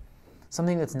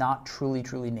something that's not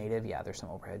truly native, yeah, there's some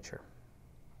overhead, sure.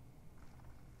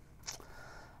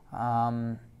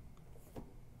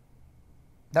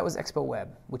 That was Expo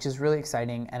Web, which is really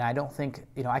exciting, and I don't think,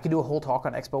 I could do a whole talk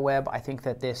on Expo Web. I think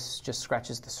that this just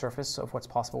scratches the surface of what's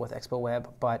possible with Expo Web,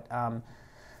 but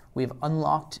we've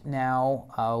unlocked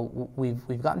now,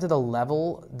 we've gotten to the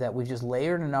level that we've just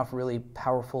layered enough really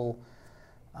powerful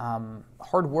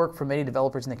hard work from many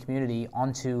developers in the community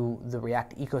onto the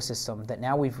React ecosystem that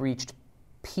now we've reached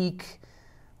peak,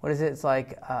 what is it? It's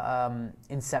like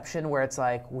inception, where it's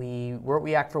like we wrote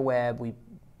React for web, we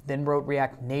then wrote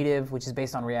React Native, which is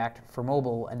based on React for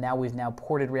mobile, and now we've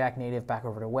ported React Native back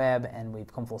over to web, and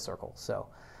we've come full circle. So,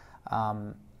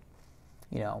 what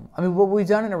we've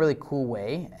done in a really cool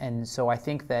way, and so I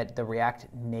think that the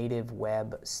React Native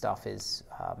web stuff is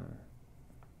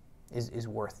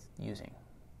worth using,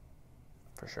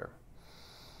 for sure.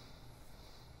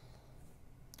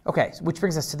 Okay, which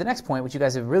brings us to the next point, which you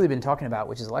guys have really been talking about,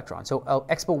 which is Electron. So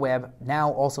Expo Web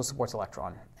now also supports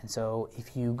Electron. And so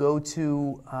if you go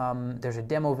to, there's a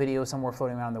demo video somewhere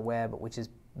floating around the web, which is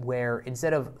where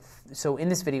so in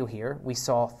this video here, we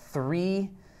saw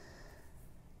 3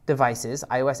 devices,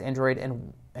 iOS, Android,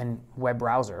 and web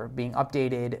browser, being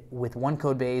updated with one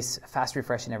code base, fast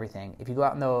refresh and everything. If you go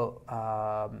out on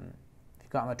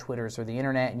the Twitters or the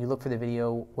internet and you look for the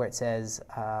video where it says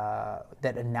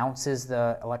that announces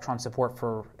the Electron support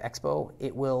for Expo,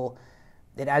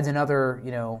 it adds another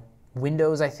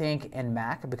Windows, I think, and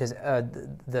Mac, because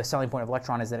the selling point of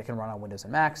Electron is that it can run on Windows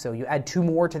and Mac. So you add 2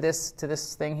 more to this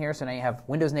thing here. So now you have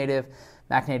Windows native,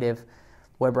 Mac native,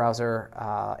 web browser,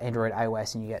 Android,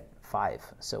 iOS, and you get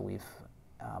 5. So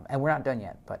and we're not done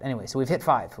yet. But anyway, so we've hit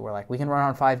 5. We're like, we can run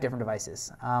on 5 different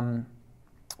devices, and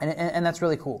that's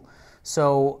really cool.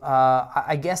 So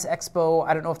I guess Expo,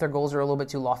 I don't know if their goals are a little bit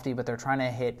too lofty, but they're trying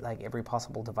to hit like every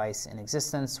possible device in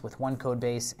existence with one code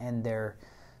base, and they're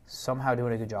somehow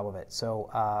doing a good job of it. So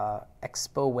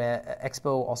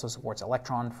Expo also supports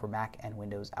Electron for Mac and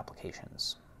Windows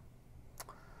applications.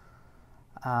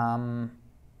 On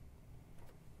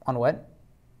what?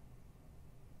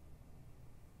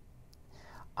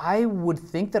 I would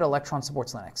think that Electron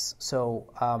supports Linux. So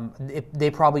they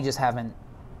probably just haven't,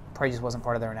 probably just wasn't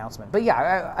part of their announcement. But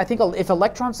yeah, I think if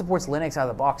Electron supports Linux out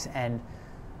of the box and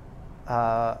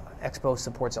Expo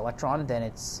supports Electron, then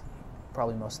it's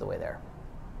probably most of the way there,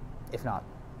 if not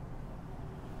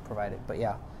provided. But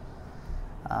yeah,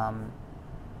 I'm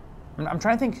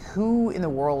trying to think who in the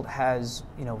world has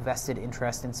vested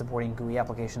interest in supporting GUI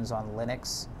applications on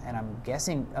Linux, and I'm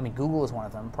guessing, I mean, Google is one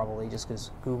of them probably, just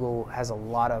because Google has a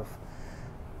lot of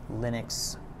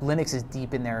Linux. Linux is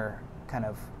deep in their kind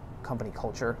of company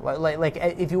culture. Like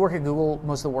if you work at Google,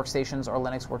 most of the workstations are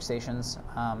Linux workstations.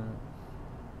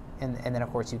 And then,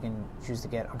 of course, you can choose to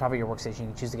get, on top of your workstation, you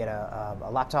can choose to get a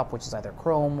laptop, which is either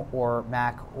Chrome or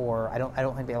Mac, or I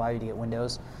don't think they allow you to get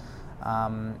Windows.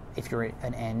 If you're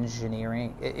in the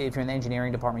engineering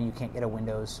department, you can't get a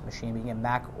Windows machine, but you can get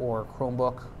Mac or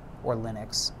Chromebook or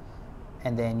Linux.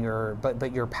 And then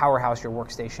but your powerhouse, your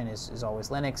workstation is always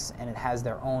Linux, and it has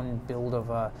their own build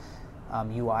of a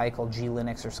UI called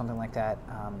G-Linux or something like that.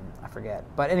 I forget.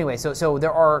 But anyway, so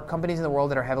there are companies in the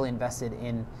world that are heavily invested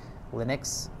in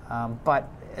Linux, but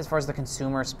as far as the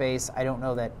consumer space, I don't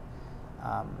know that.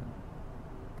 I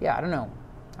don't know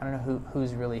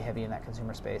who's really heavy in that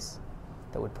consumer space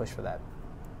that would push for that.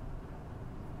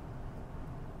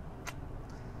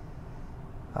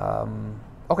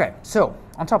 Okay, so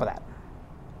on top of that,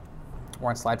 we're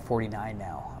on slide 49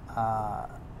 now.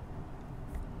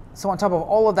 So on top of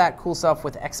all of that cool stuff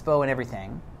with Expo and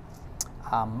everything,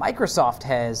 Microsoft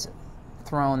has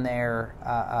thrown their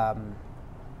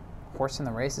horse in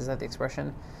the race, is that the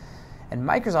expression? And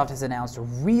Microsoft has announced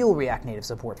real React Native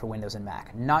support for Windows and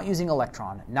Mac, not using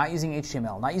Electron, not using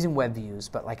HTML, not using web views,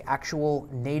 but like actual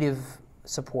native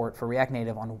support for React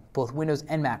Native on both Windows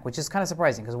and Mac, which is kind of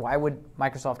surprising because why would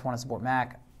Microsoft want to support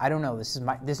Mac? I don't know. This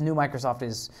new Microsoft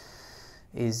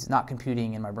is not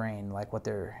computing in my brain like what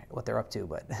they're up to.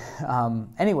 But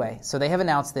anyway, so they have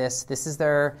announced this. This is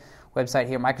their website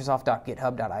here,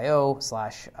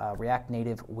 microsoft.github.io/React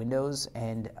Native Windows,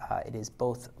 and it is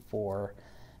both for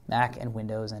Mac and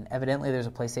Windows, and evidently there's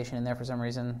a PlayStation in there for some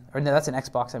reason. Or no, that's an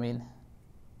Xbox, I mean.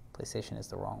 PlayStation is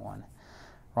the wrong one.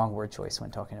 Wrong word choice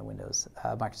when talking to Windows.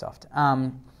 Microsoft.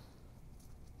 I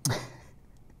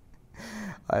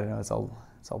don't know, it's all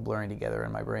blurring together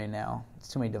in my brain now. It's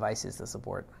too many devices to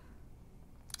support.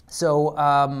 So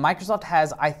Microsoft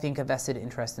has, I think, a vested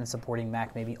interest in supporting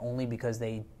Mac, maybe only because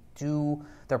their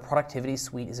productivity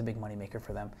suite is a big moneymaker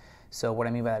for them. So what I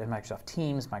mean by that is Microsoft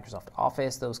Teams, Microsoft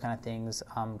Office, those kind of things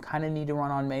kind of need to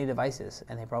run on many devices,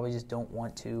 and they probably just don't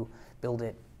want to build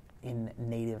it in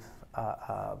native,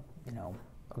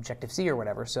 Objective-C or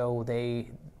whatever. So they're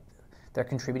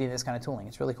contributing to this kind of tooling.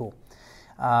 It's really cool.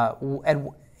 And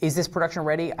is this production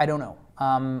ready? I don't know.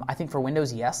 I think for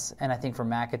Windows, yes, and I think for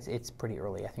Mac, it's pretty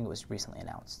early. I think it was recently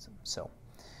announced.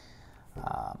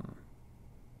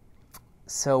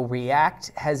 So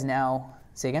React has now.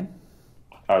 Say again.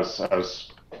 I was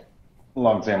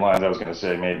along the same lines. I was going to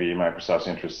say maybe Microsoft's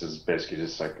interest is basically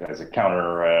just like as a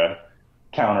counter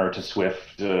to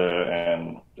Swift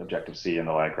and Objective-C and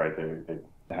the like, right? They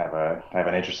have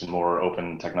an interest in more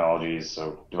open technologies,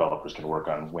 so developers can work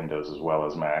on Windows as well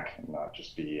as Mac, and not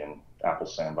just be in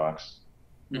Apple's sandbox.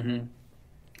 Mm-hmm.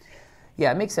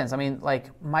 Yeah, it makes sense. I mean, like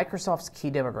Microsoft's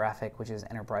key demographic, which is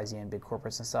enterprisey and big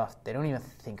corporates and stuff, they don't even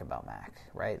think about Mac,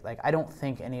 right? Like I don't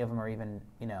think any of them are even,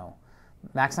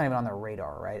 Mac's not even on their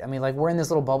radar, right? I mean, like we're in this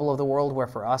little bubble of the world where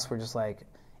for us, we're just like,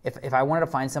 if I wanted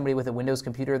to find somebody with a Windows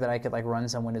computer that I could like run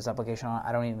some Windows application on,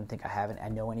 I don't even think I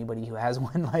know anybody who has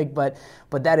one.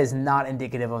 But that is not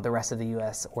indicative of the rest of the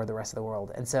U.S. or the rest of the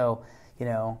world. And so,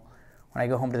 when I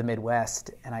go home to the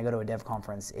Midwest and I go to a dev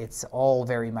conference, it's all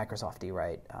very Microsoft-y,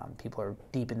 right? People are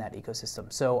deep in that ecosystem.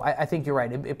 So I think you're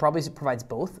right. It probably provides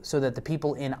both so that the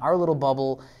people in our little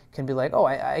bubble can be like, oh,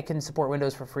 I can support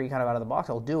Windows for free kind of out of the box.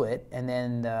 I'll do it. And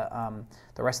then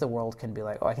the rest of the world can be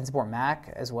like, oh, I can support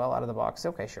Mac as well out of the box.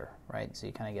 Okay, sure, right? So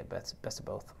you kind of get best of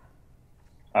both.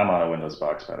 I'm on a Windows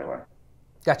box, by the way.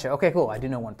 Gotcha. Okay, cool. I do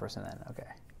know one person then. Okay.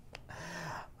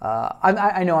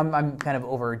 I know I'm kind of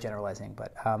overgeneralizing,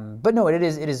 but no, it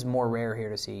is more rare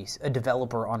here to see a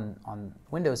developer on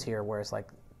Windows here, whereas like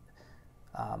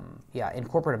in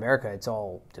corporate America, it's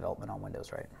all development on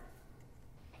Windows, right?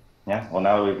 Yeah. Well,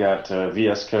 now that we've got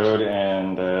VS Code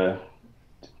and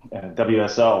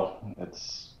WSL,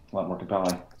 it's a lot more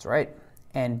compelling. That's right.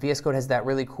 And VS Code has that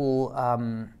really cool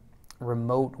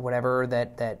remote whatever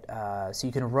so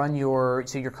you can run your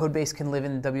code base can live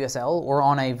in WSL or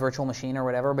on a virtual machine or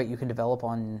whatever, but you can develop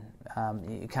on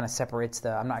it kind of separates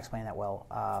the. I'm not explaining that well.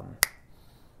 I'll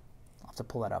have to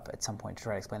pull that up at some point to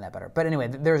try to explain that better. But anyway,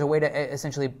 there's a way to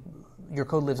essentially your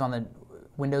code lives on the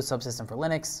Windows subsystem for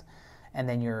Linux, and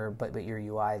then your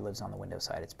UI lives on the Windows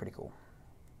side. It's pretty cool.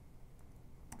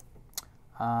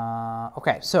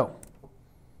 Okay, so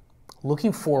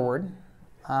looking forward.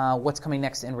 What's coming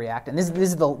next in React, and this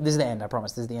is the end. I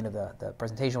promise. This is the end of the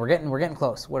presentation. We're getting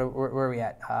close. Where are we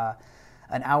at?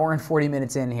 An hour and 40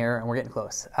 minutes in here, and we're getting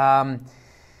close.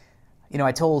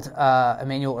 I told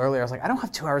Emmanuel earlier. I was like, I don't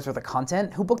have 2 hours worth of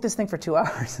content. Who booked this thing for 2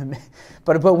 hours?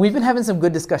 but we've been having some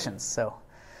good discussions. So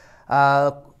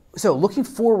looking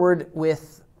forward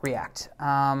with React.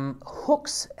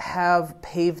 Hooks have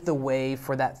paved the way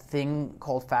for that thing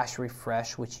called fast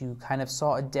refresh, which you kind of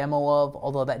saw a demo of,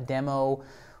 although that demo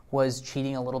was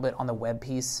cheating a little bit on the web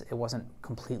piece. It wasn't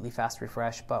completely fast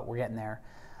refresh, but we're getting there.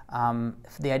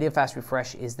 The idea of fast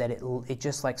refresh is that it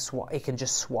can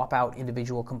just swap out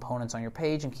individual components on your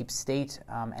page and keep state,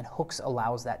 and Hooks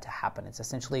allows that to happen. It's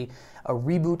essentially a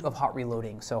reboot of hot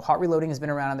reloading. So hot reloading has been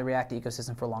around in the React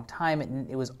ecosystem for a long time.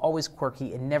 It was always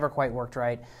quirky. It never quite worked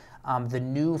right. The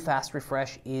new fast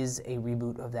refresh is a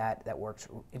reboot of that works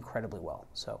incredibly well.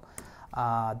 So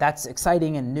that's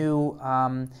exciting and new.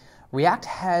 React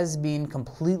has been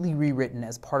completely rewritten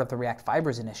as part of the React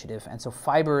Fibers initiative, and so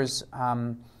Fibers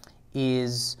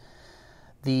is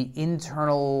the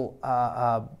internal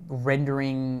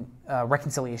rendering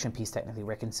reconciliation piece, technically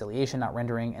reconciliation, not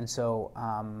rendering. And so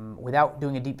without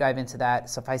doing a deep dive into that,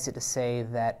 suffice it to say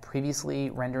that previously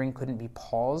rendering couldn't be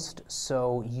paused.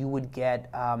 So you would get,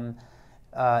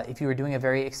 if you were doing a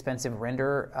very expensive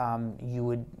render,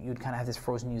 you'd kind of have this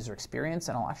frozen user experience.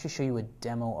 And I'll actually show you a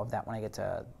demo of that when I get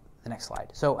to the next slide.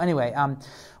 So anyway,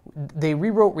 they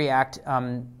rewrote React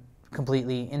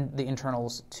completely in the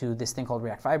internals to this thing called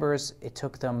React Fibers. It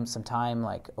took them some time,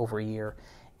 like over a year.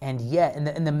 And yet,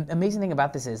 and the amazing thing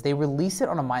about this is they release it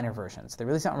on a minor version. So they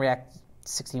release it on React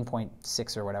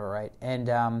 16.6 or whatever, right? And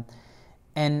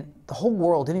the whole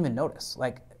world didn't even notice,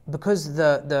 like, because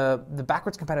the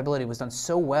backwards compatibility was done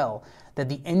so well that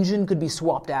the engine could be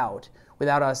swapped out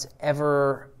without us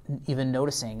ever even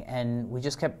noticing, and we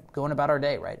just kept going about our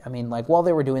day, right? I mean, like, while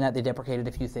they were doing that, they deprecated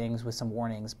a few things with some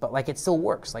warnings, but like, it still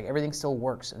works, like everything still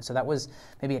works. And so that was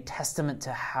maybe a testament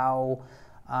to how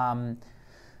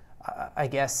I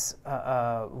guess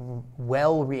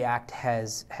well React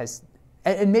has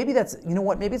and maybe that's, you know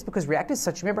what, maybe it's because React is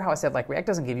such, remember how I said, like, React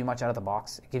doesn't give you much out of the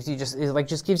box. It gives you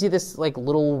just gives you this like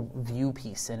little view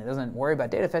piece, and it doesn't worry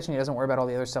about data fetching, it doesn't worry about all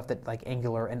the other stuff that like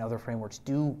Angular and other frameworks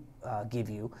do give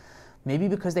you. Maybe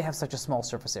because they have such a small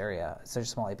surface area, such a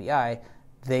small API,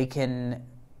 they can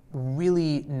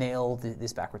really nail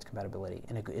this backwards compatibility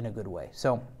in a good way.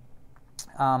 So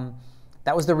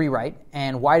that was the rewrite.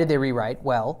 And why did they rewrite?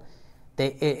 Well,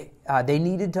 they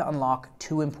needed to unlock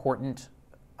 2 important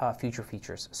future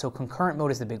features. So concurrent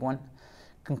mode is the big one.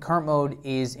 Concurrent mode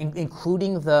is,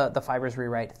 including the Fibers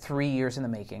rewrite, 3 years in the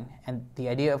making. And the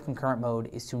idea of concurrent mode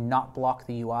is to not block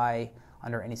the UI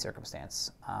under any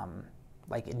circumstance.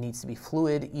 Like, it needs to be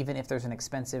fluid, even if there's an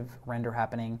expensive render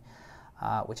happening,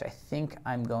 which I think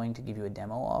I'm going to give you a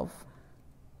demo of.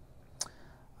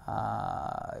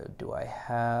 Do I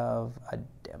have a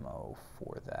demo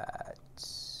for that?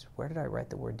 Where did I write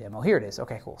the word demo? Here it is.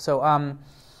 Okay, cool. So,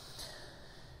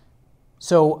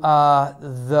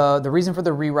 the reason for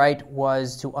the rewrite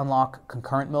was to unlock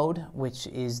concurrent mode, which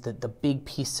is the big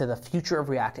piece to the future of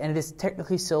React, and it is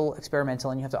technically still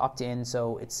experimental, and you have to opt in.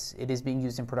 So it is being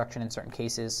used in production in certain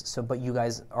cases. So, but you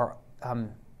guys are,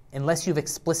 unless you've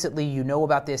explicitly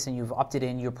about this and you've opted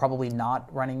in, you're probably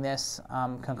not running this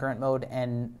concurrent mode.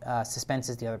 And suspense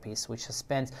is the other piece, which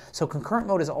suspense. So concurrent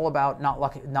mode is all about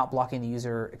not blocking the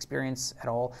user experience at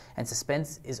all, and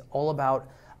suspense is all about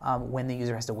when the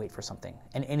user has to wait for something.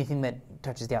 And anything that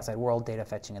touches the outside world, data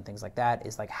fetching and things like that,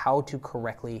 is like how to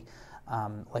correctly,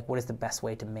 like what is the best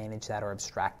way to manage that or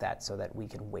abstract that so that we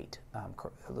can wait,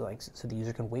 so the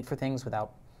user can wait for things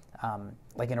without,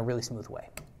 like in a really smooth way.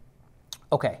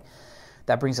 Okay,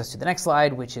 that brings us to the next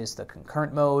slide, which is the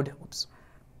concurrent mode. Oops.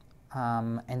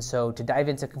 And so to dive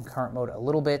into concurrent mode a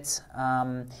little bit,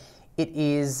 it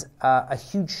is a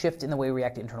huge shift in the way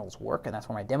React internals work, and that's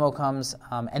where my demo comes.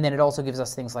 And then it also gives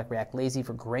us things like React Lazy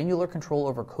for granular control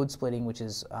over code splitting, which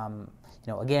is,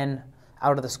 again,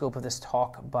 out of the scope of this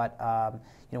talk. But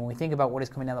when we think about what is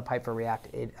coming down the pipe for React,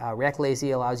 React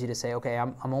Lazy allows you to say, okay,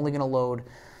 I'm only going to load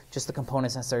just the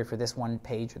components necessary for this one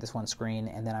page or this one screen,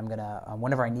 and then I'm gonna,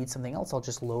 whenever I need something else, I'll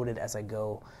just load it as I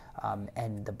go,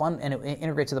 and it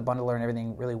integrates to the bundler and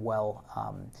everything really well,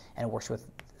 and it works with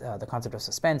the concept of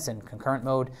suspense and concurrent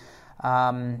mode.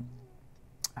 I'm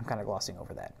kind of glossing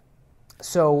over that.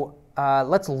 So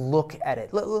let's look at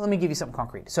it. Let me give you something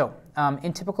concrete. So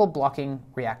in typical blocking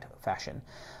React fashion,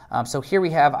 so here we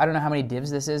have, I don't know how many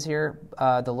divs this is here.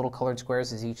 The little colored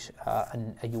squares is each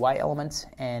a UI element,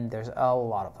 and there's a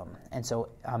lot of them. And so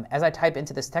as I type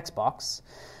into this text box,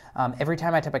 every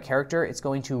time I type a character, it's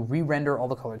going to re-render all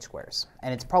the colored squares.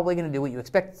 And it's probably going to do what you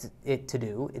expect it to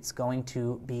do. It's going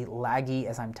to be laggy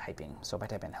as I'm typing. So if I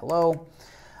type in hello,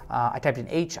 I typed in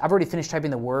H. I've already finished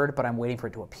typing the word, but I'm waiting for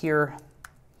it to appear.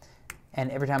 And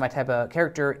every time I type a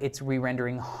character, it's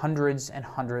re-rendering hundreds and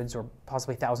hundreds or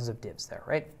possibly thousands of divs there,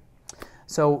 right?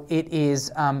 So it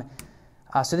is,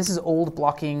 so this is old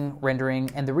blocking rendering,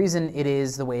 and the reason it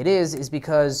is the way it is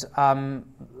because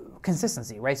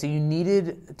consistency, right? So you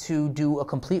needed to do a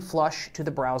complete flush to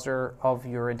the browser of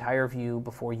your entire view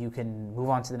before you can move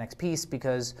on to the next piece,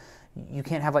 because you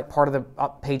can't have like part of the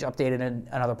page updated and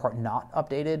another part not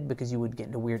updated, because you would get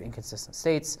into weird inconsistent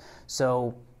states.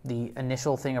 So the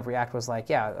initial thing of React was like,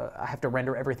 yeah, I have to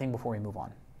render everything before we move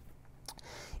on.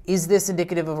 Is this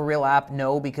indicative of a real app?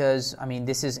 No, because, I mean,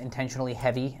 this is intentionally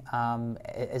heavy,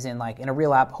 as in, like, in a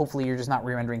real app, hopefully you're just not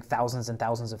re-rendering thousands and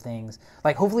thousands of things.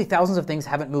 Like, hopefully thousands of things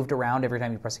haven't moved around every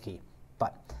time you press a key.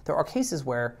 But there are cases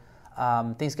where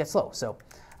things get slow. So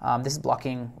this is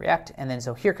blocking React, and then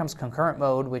so here comes concurrent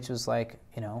mode, which was like,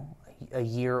 you know, a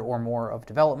year or more of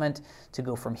development to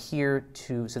go from here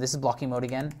to, so this is blocking mode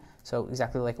again, so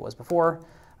exactly like it was before.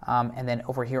 And then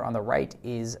over here on the right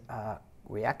is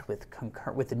React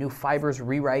with the new fibers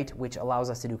rewrite, which allows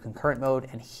us to do concurrent mode.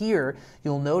 And here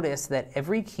you'll notice that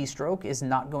every keystroke is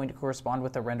not going to correspond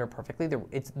with the render perfectly.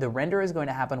 The render is going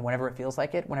to happen whenever it feels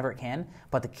like it, whenever it can,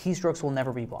 but the keystrokes will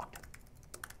never be blocked.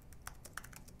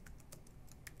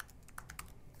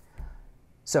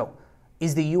 So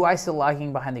is the UI still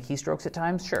lagging behind the keystrokes at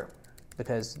times? Sure,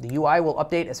 because the UI will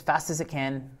update as fast as it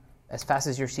can, as fast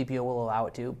as your CPU will allow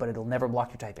it to, but it'll never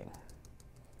block your typing.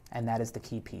 And that is the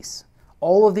key piece.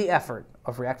 All of the effort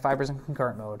of React Fibers in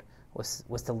concurrent mode was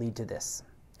to lead to this.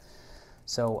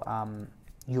 So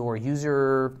your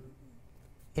user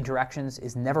interactions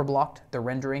is never blocked. The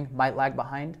rendering might lag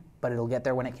behind, but it'll get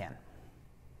there when it can.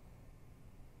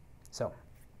 So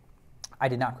I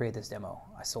did not create this demo.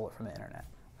 I stole it from the internet.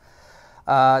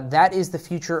 That is the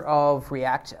future of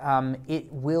React.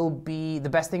 It will be, the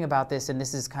best thing about this, and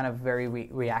this is kind of very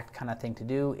React kind of thing to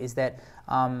do, is that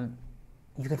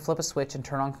you can flip a switch and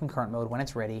turn on concurrent mode when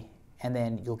it's ready, and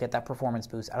then you'll get that performance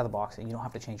boost out of the box, and you don't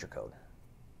have to change your code.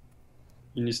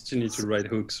 You still need to write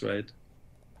hooks, right?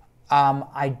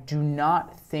 I do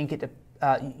not think it,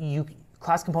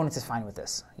 class components is fine with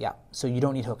this. Yeah, so you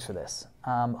don't need hooks for this.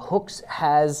 Hooks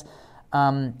has,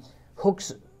 so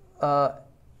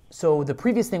the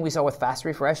previous thing we saw with fast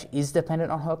refresh is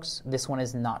dependent on hooks. This one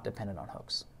is not dependent on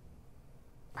hooks.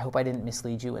 I hope I didn't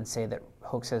mislead you and say that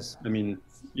hooks has... I mean,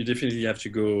 you definitely have to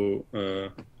go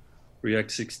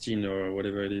React 16 or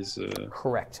whatever it is.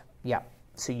 Correct, yeah.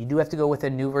 So you do have to go with a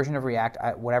new version of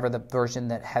React, whatever the version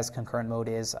that has concurrent mode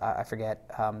is, I forget,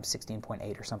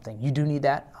 16.8 or something. You do need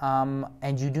that,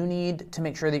 and you do need to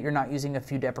make sure that you're not using a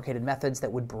few deprecated methods that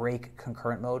would break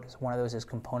concurrent mode. So one of those is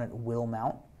component will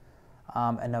mount.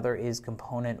 Another is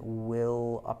component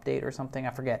will update or something,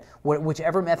 I forget.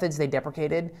 Whichever methods they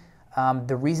deprecated,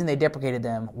 the reason they deprecated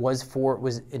them was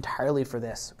entirely for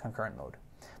this concurrent mode.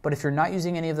 But if you're not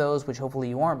using any of those, which hopefully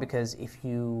you aren't, because if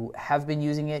you have been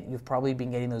using it, you've probably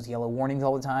been getting those yellow warnings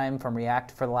all the time from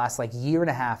React for the last like year and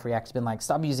a half. React's been like,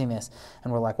 stop using this.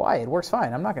 And we're like, why? It works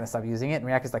fine. I'm not going to stop using it. And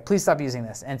React is like, please stop using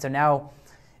this. And so now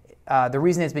the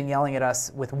reason it's been yelling at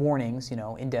us with warnings, you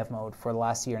know, in dev mode for the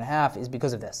last year and a half is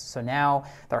because of this. So now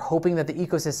they're hoping that the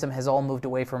ecosystem has all moved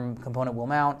away from component will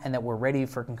mount and that we're ready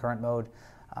for concurrent mode.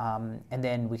 And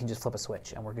then we can just flip a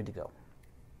switch and we're good to go.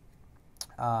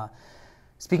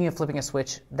 Speaking of flipping a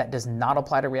switch, that does not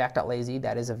apply to React.lazy.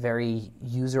 That is a very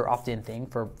user opt-in thing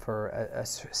for a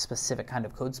specific kind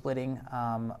of code splitting.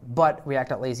 But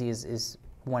React.lazy is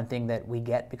one thing that we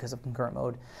get because of concurrent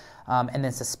mode. And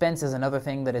then suspense is another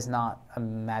thing that is not a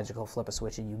magical flip a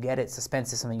switch and you get it.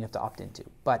 Suspense is something you have to opt into.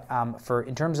 But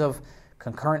in terms of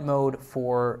concurrent mode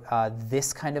for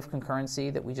this kind of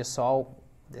concurrency that we just saw,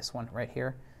 this one right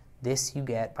here, this you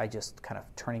get by just kind of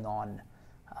turning on.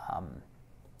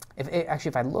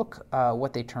 If I look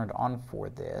what they turned on for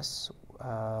this,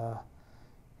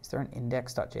 is there an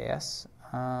index.js?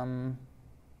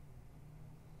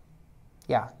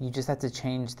 yeah, you just have to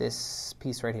change this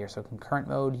piece right here. So concurrent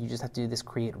mode, you just have to do this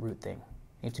create root thing.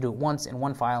 You have to do it once in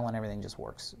one file and everything just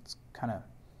works. It's kind of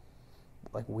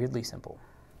like weirdly simple.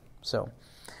 So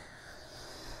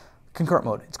concurrent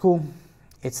mode, it's cool.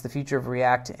 It's the future of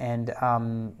React, and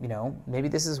you know, maybe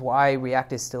this is why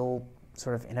React is still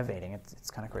sort of innovating.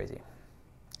 It's kind of crazy.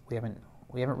 We haven't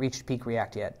reached peak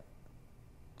React yet.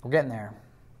 We're getting there.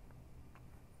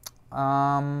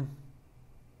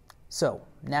 So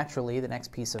naturally, the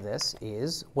next piece of this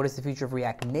is, what is the future of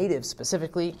React Native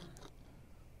specifically?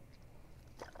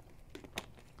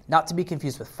 Not to be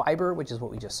confused with Fiber, which is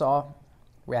what we just saw.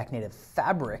 React Native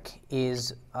Fabric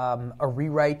is a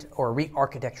rewrite or a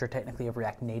re-architecture technically of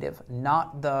React Native,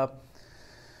 not the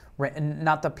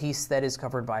piece that is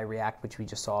covered by React, which we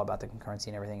just saw about the concurrency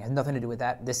and everything. It has nothing to do with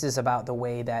that. This is about the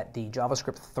way that the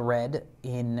JavaScript thread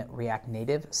in React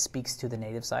Native speaks to the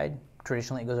native side.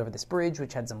 Traditionally, it goes over this bridge,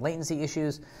 which had some latency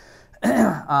issues.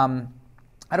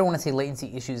 I don't want to say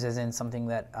latency issues as in something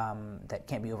that that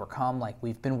can't be overcome. Like,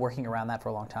 we've been working around that for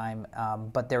a long time,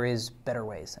 but there is better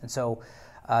ways. And so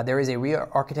there is a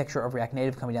re-architecture of React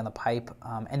Native coming down the pipe.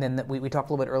 And then we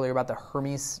talked a little bit earlier about the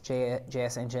Hermes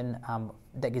JS engine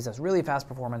that gives us really fast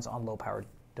performance on low-powered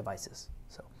devices.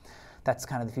 So that's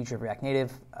kind of the future of React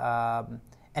Native.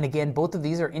 And again, both of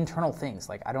these are internal things.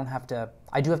 Like, I do have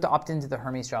to opt into the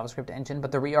Hermes JavaScript engine,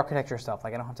 but the re-architecture stuff,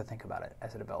 like, I don't have to think about it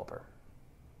as a developer.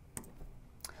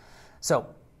 So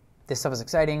this stuff is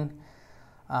exciting.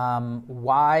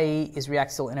 Why is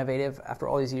React still innovative after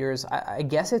all these years? I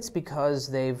guess it's because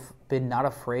they've been not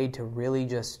afraid to really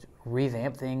just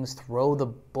revamp things, throw the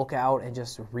book out, and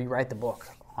just rewrite the book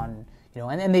on, you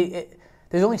know,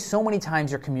 there's only so many times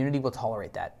your community will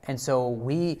tolerate that. And so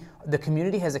the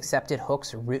community has accepted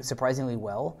hooks surprisingly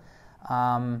well.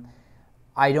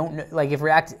 I don't know, like, if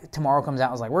React tomorrow comes out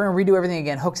and is like, we're going to redo everything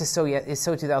again, hooks is so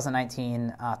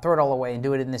 2019, throw it all away and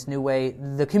do it in this new way,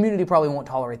 the community probably won't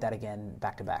tolerate that again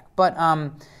back to back. But,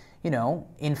 you know,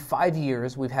 in 5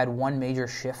 years, we've had one major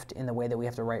shift in the way that we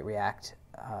have to write React,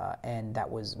 and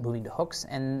that was moving to hooks.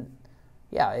 And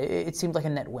yeah, it seemed like a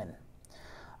net win.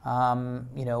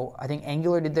 You know, I think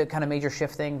Angular did the kind of major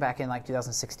shift thing back in like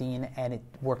 2016, and it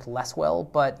worked less well,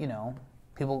 but, you know,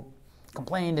 people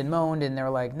complained and moaned, and they were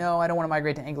like, no, I don't want to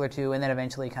migrate to Angular 2, and then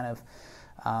eventually kind of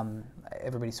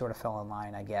everybody sort of fell in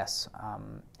line, I guess.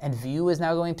 And Vue is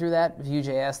now going through that.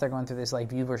 Vue.js, they're going through this like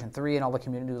Vue version 3, and all the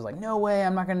community was like, no way,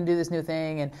 I'm not going to do this new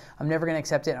thing, and I'm never going to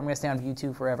accept it. I'm going to stay on Vue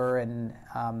 2 forever. And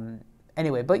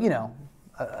anyway, but, you know,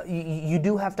 you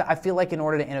do have to, I feel like in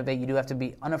order to innovate, you do have to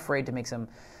be unafraid to make some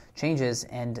changes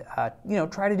and, you know,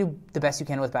 try to do the best you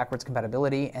can with backwards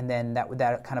compatibility, and then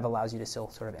that kind of allows you to still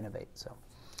sort of innovate. So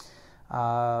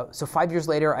 5 years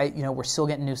later, you know, we're still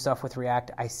getting new stuff with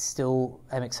React. I still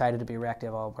am excited to be a React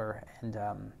developer, and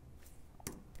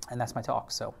that's my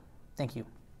talk. So thank you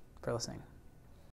for listening.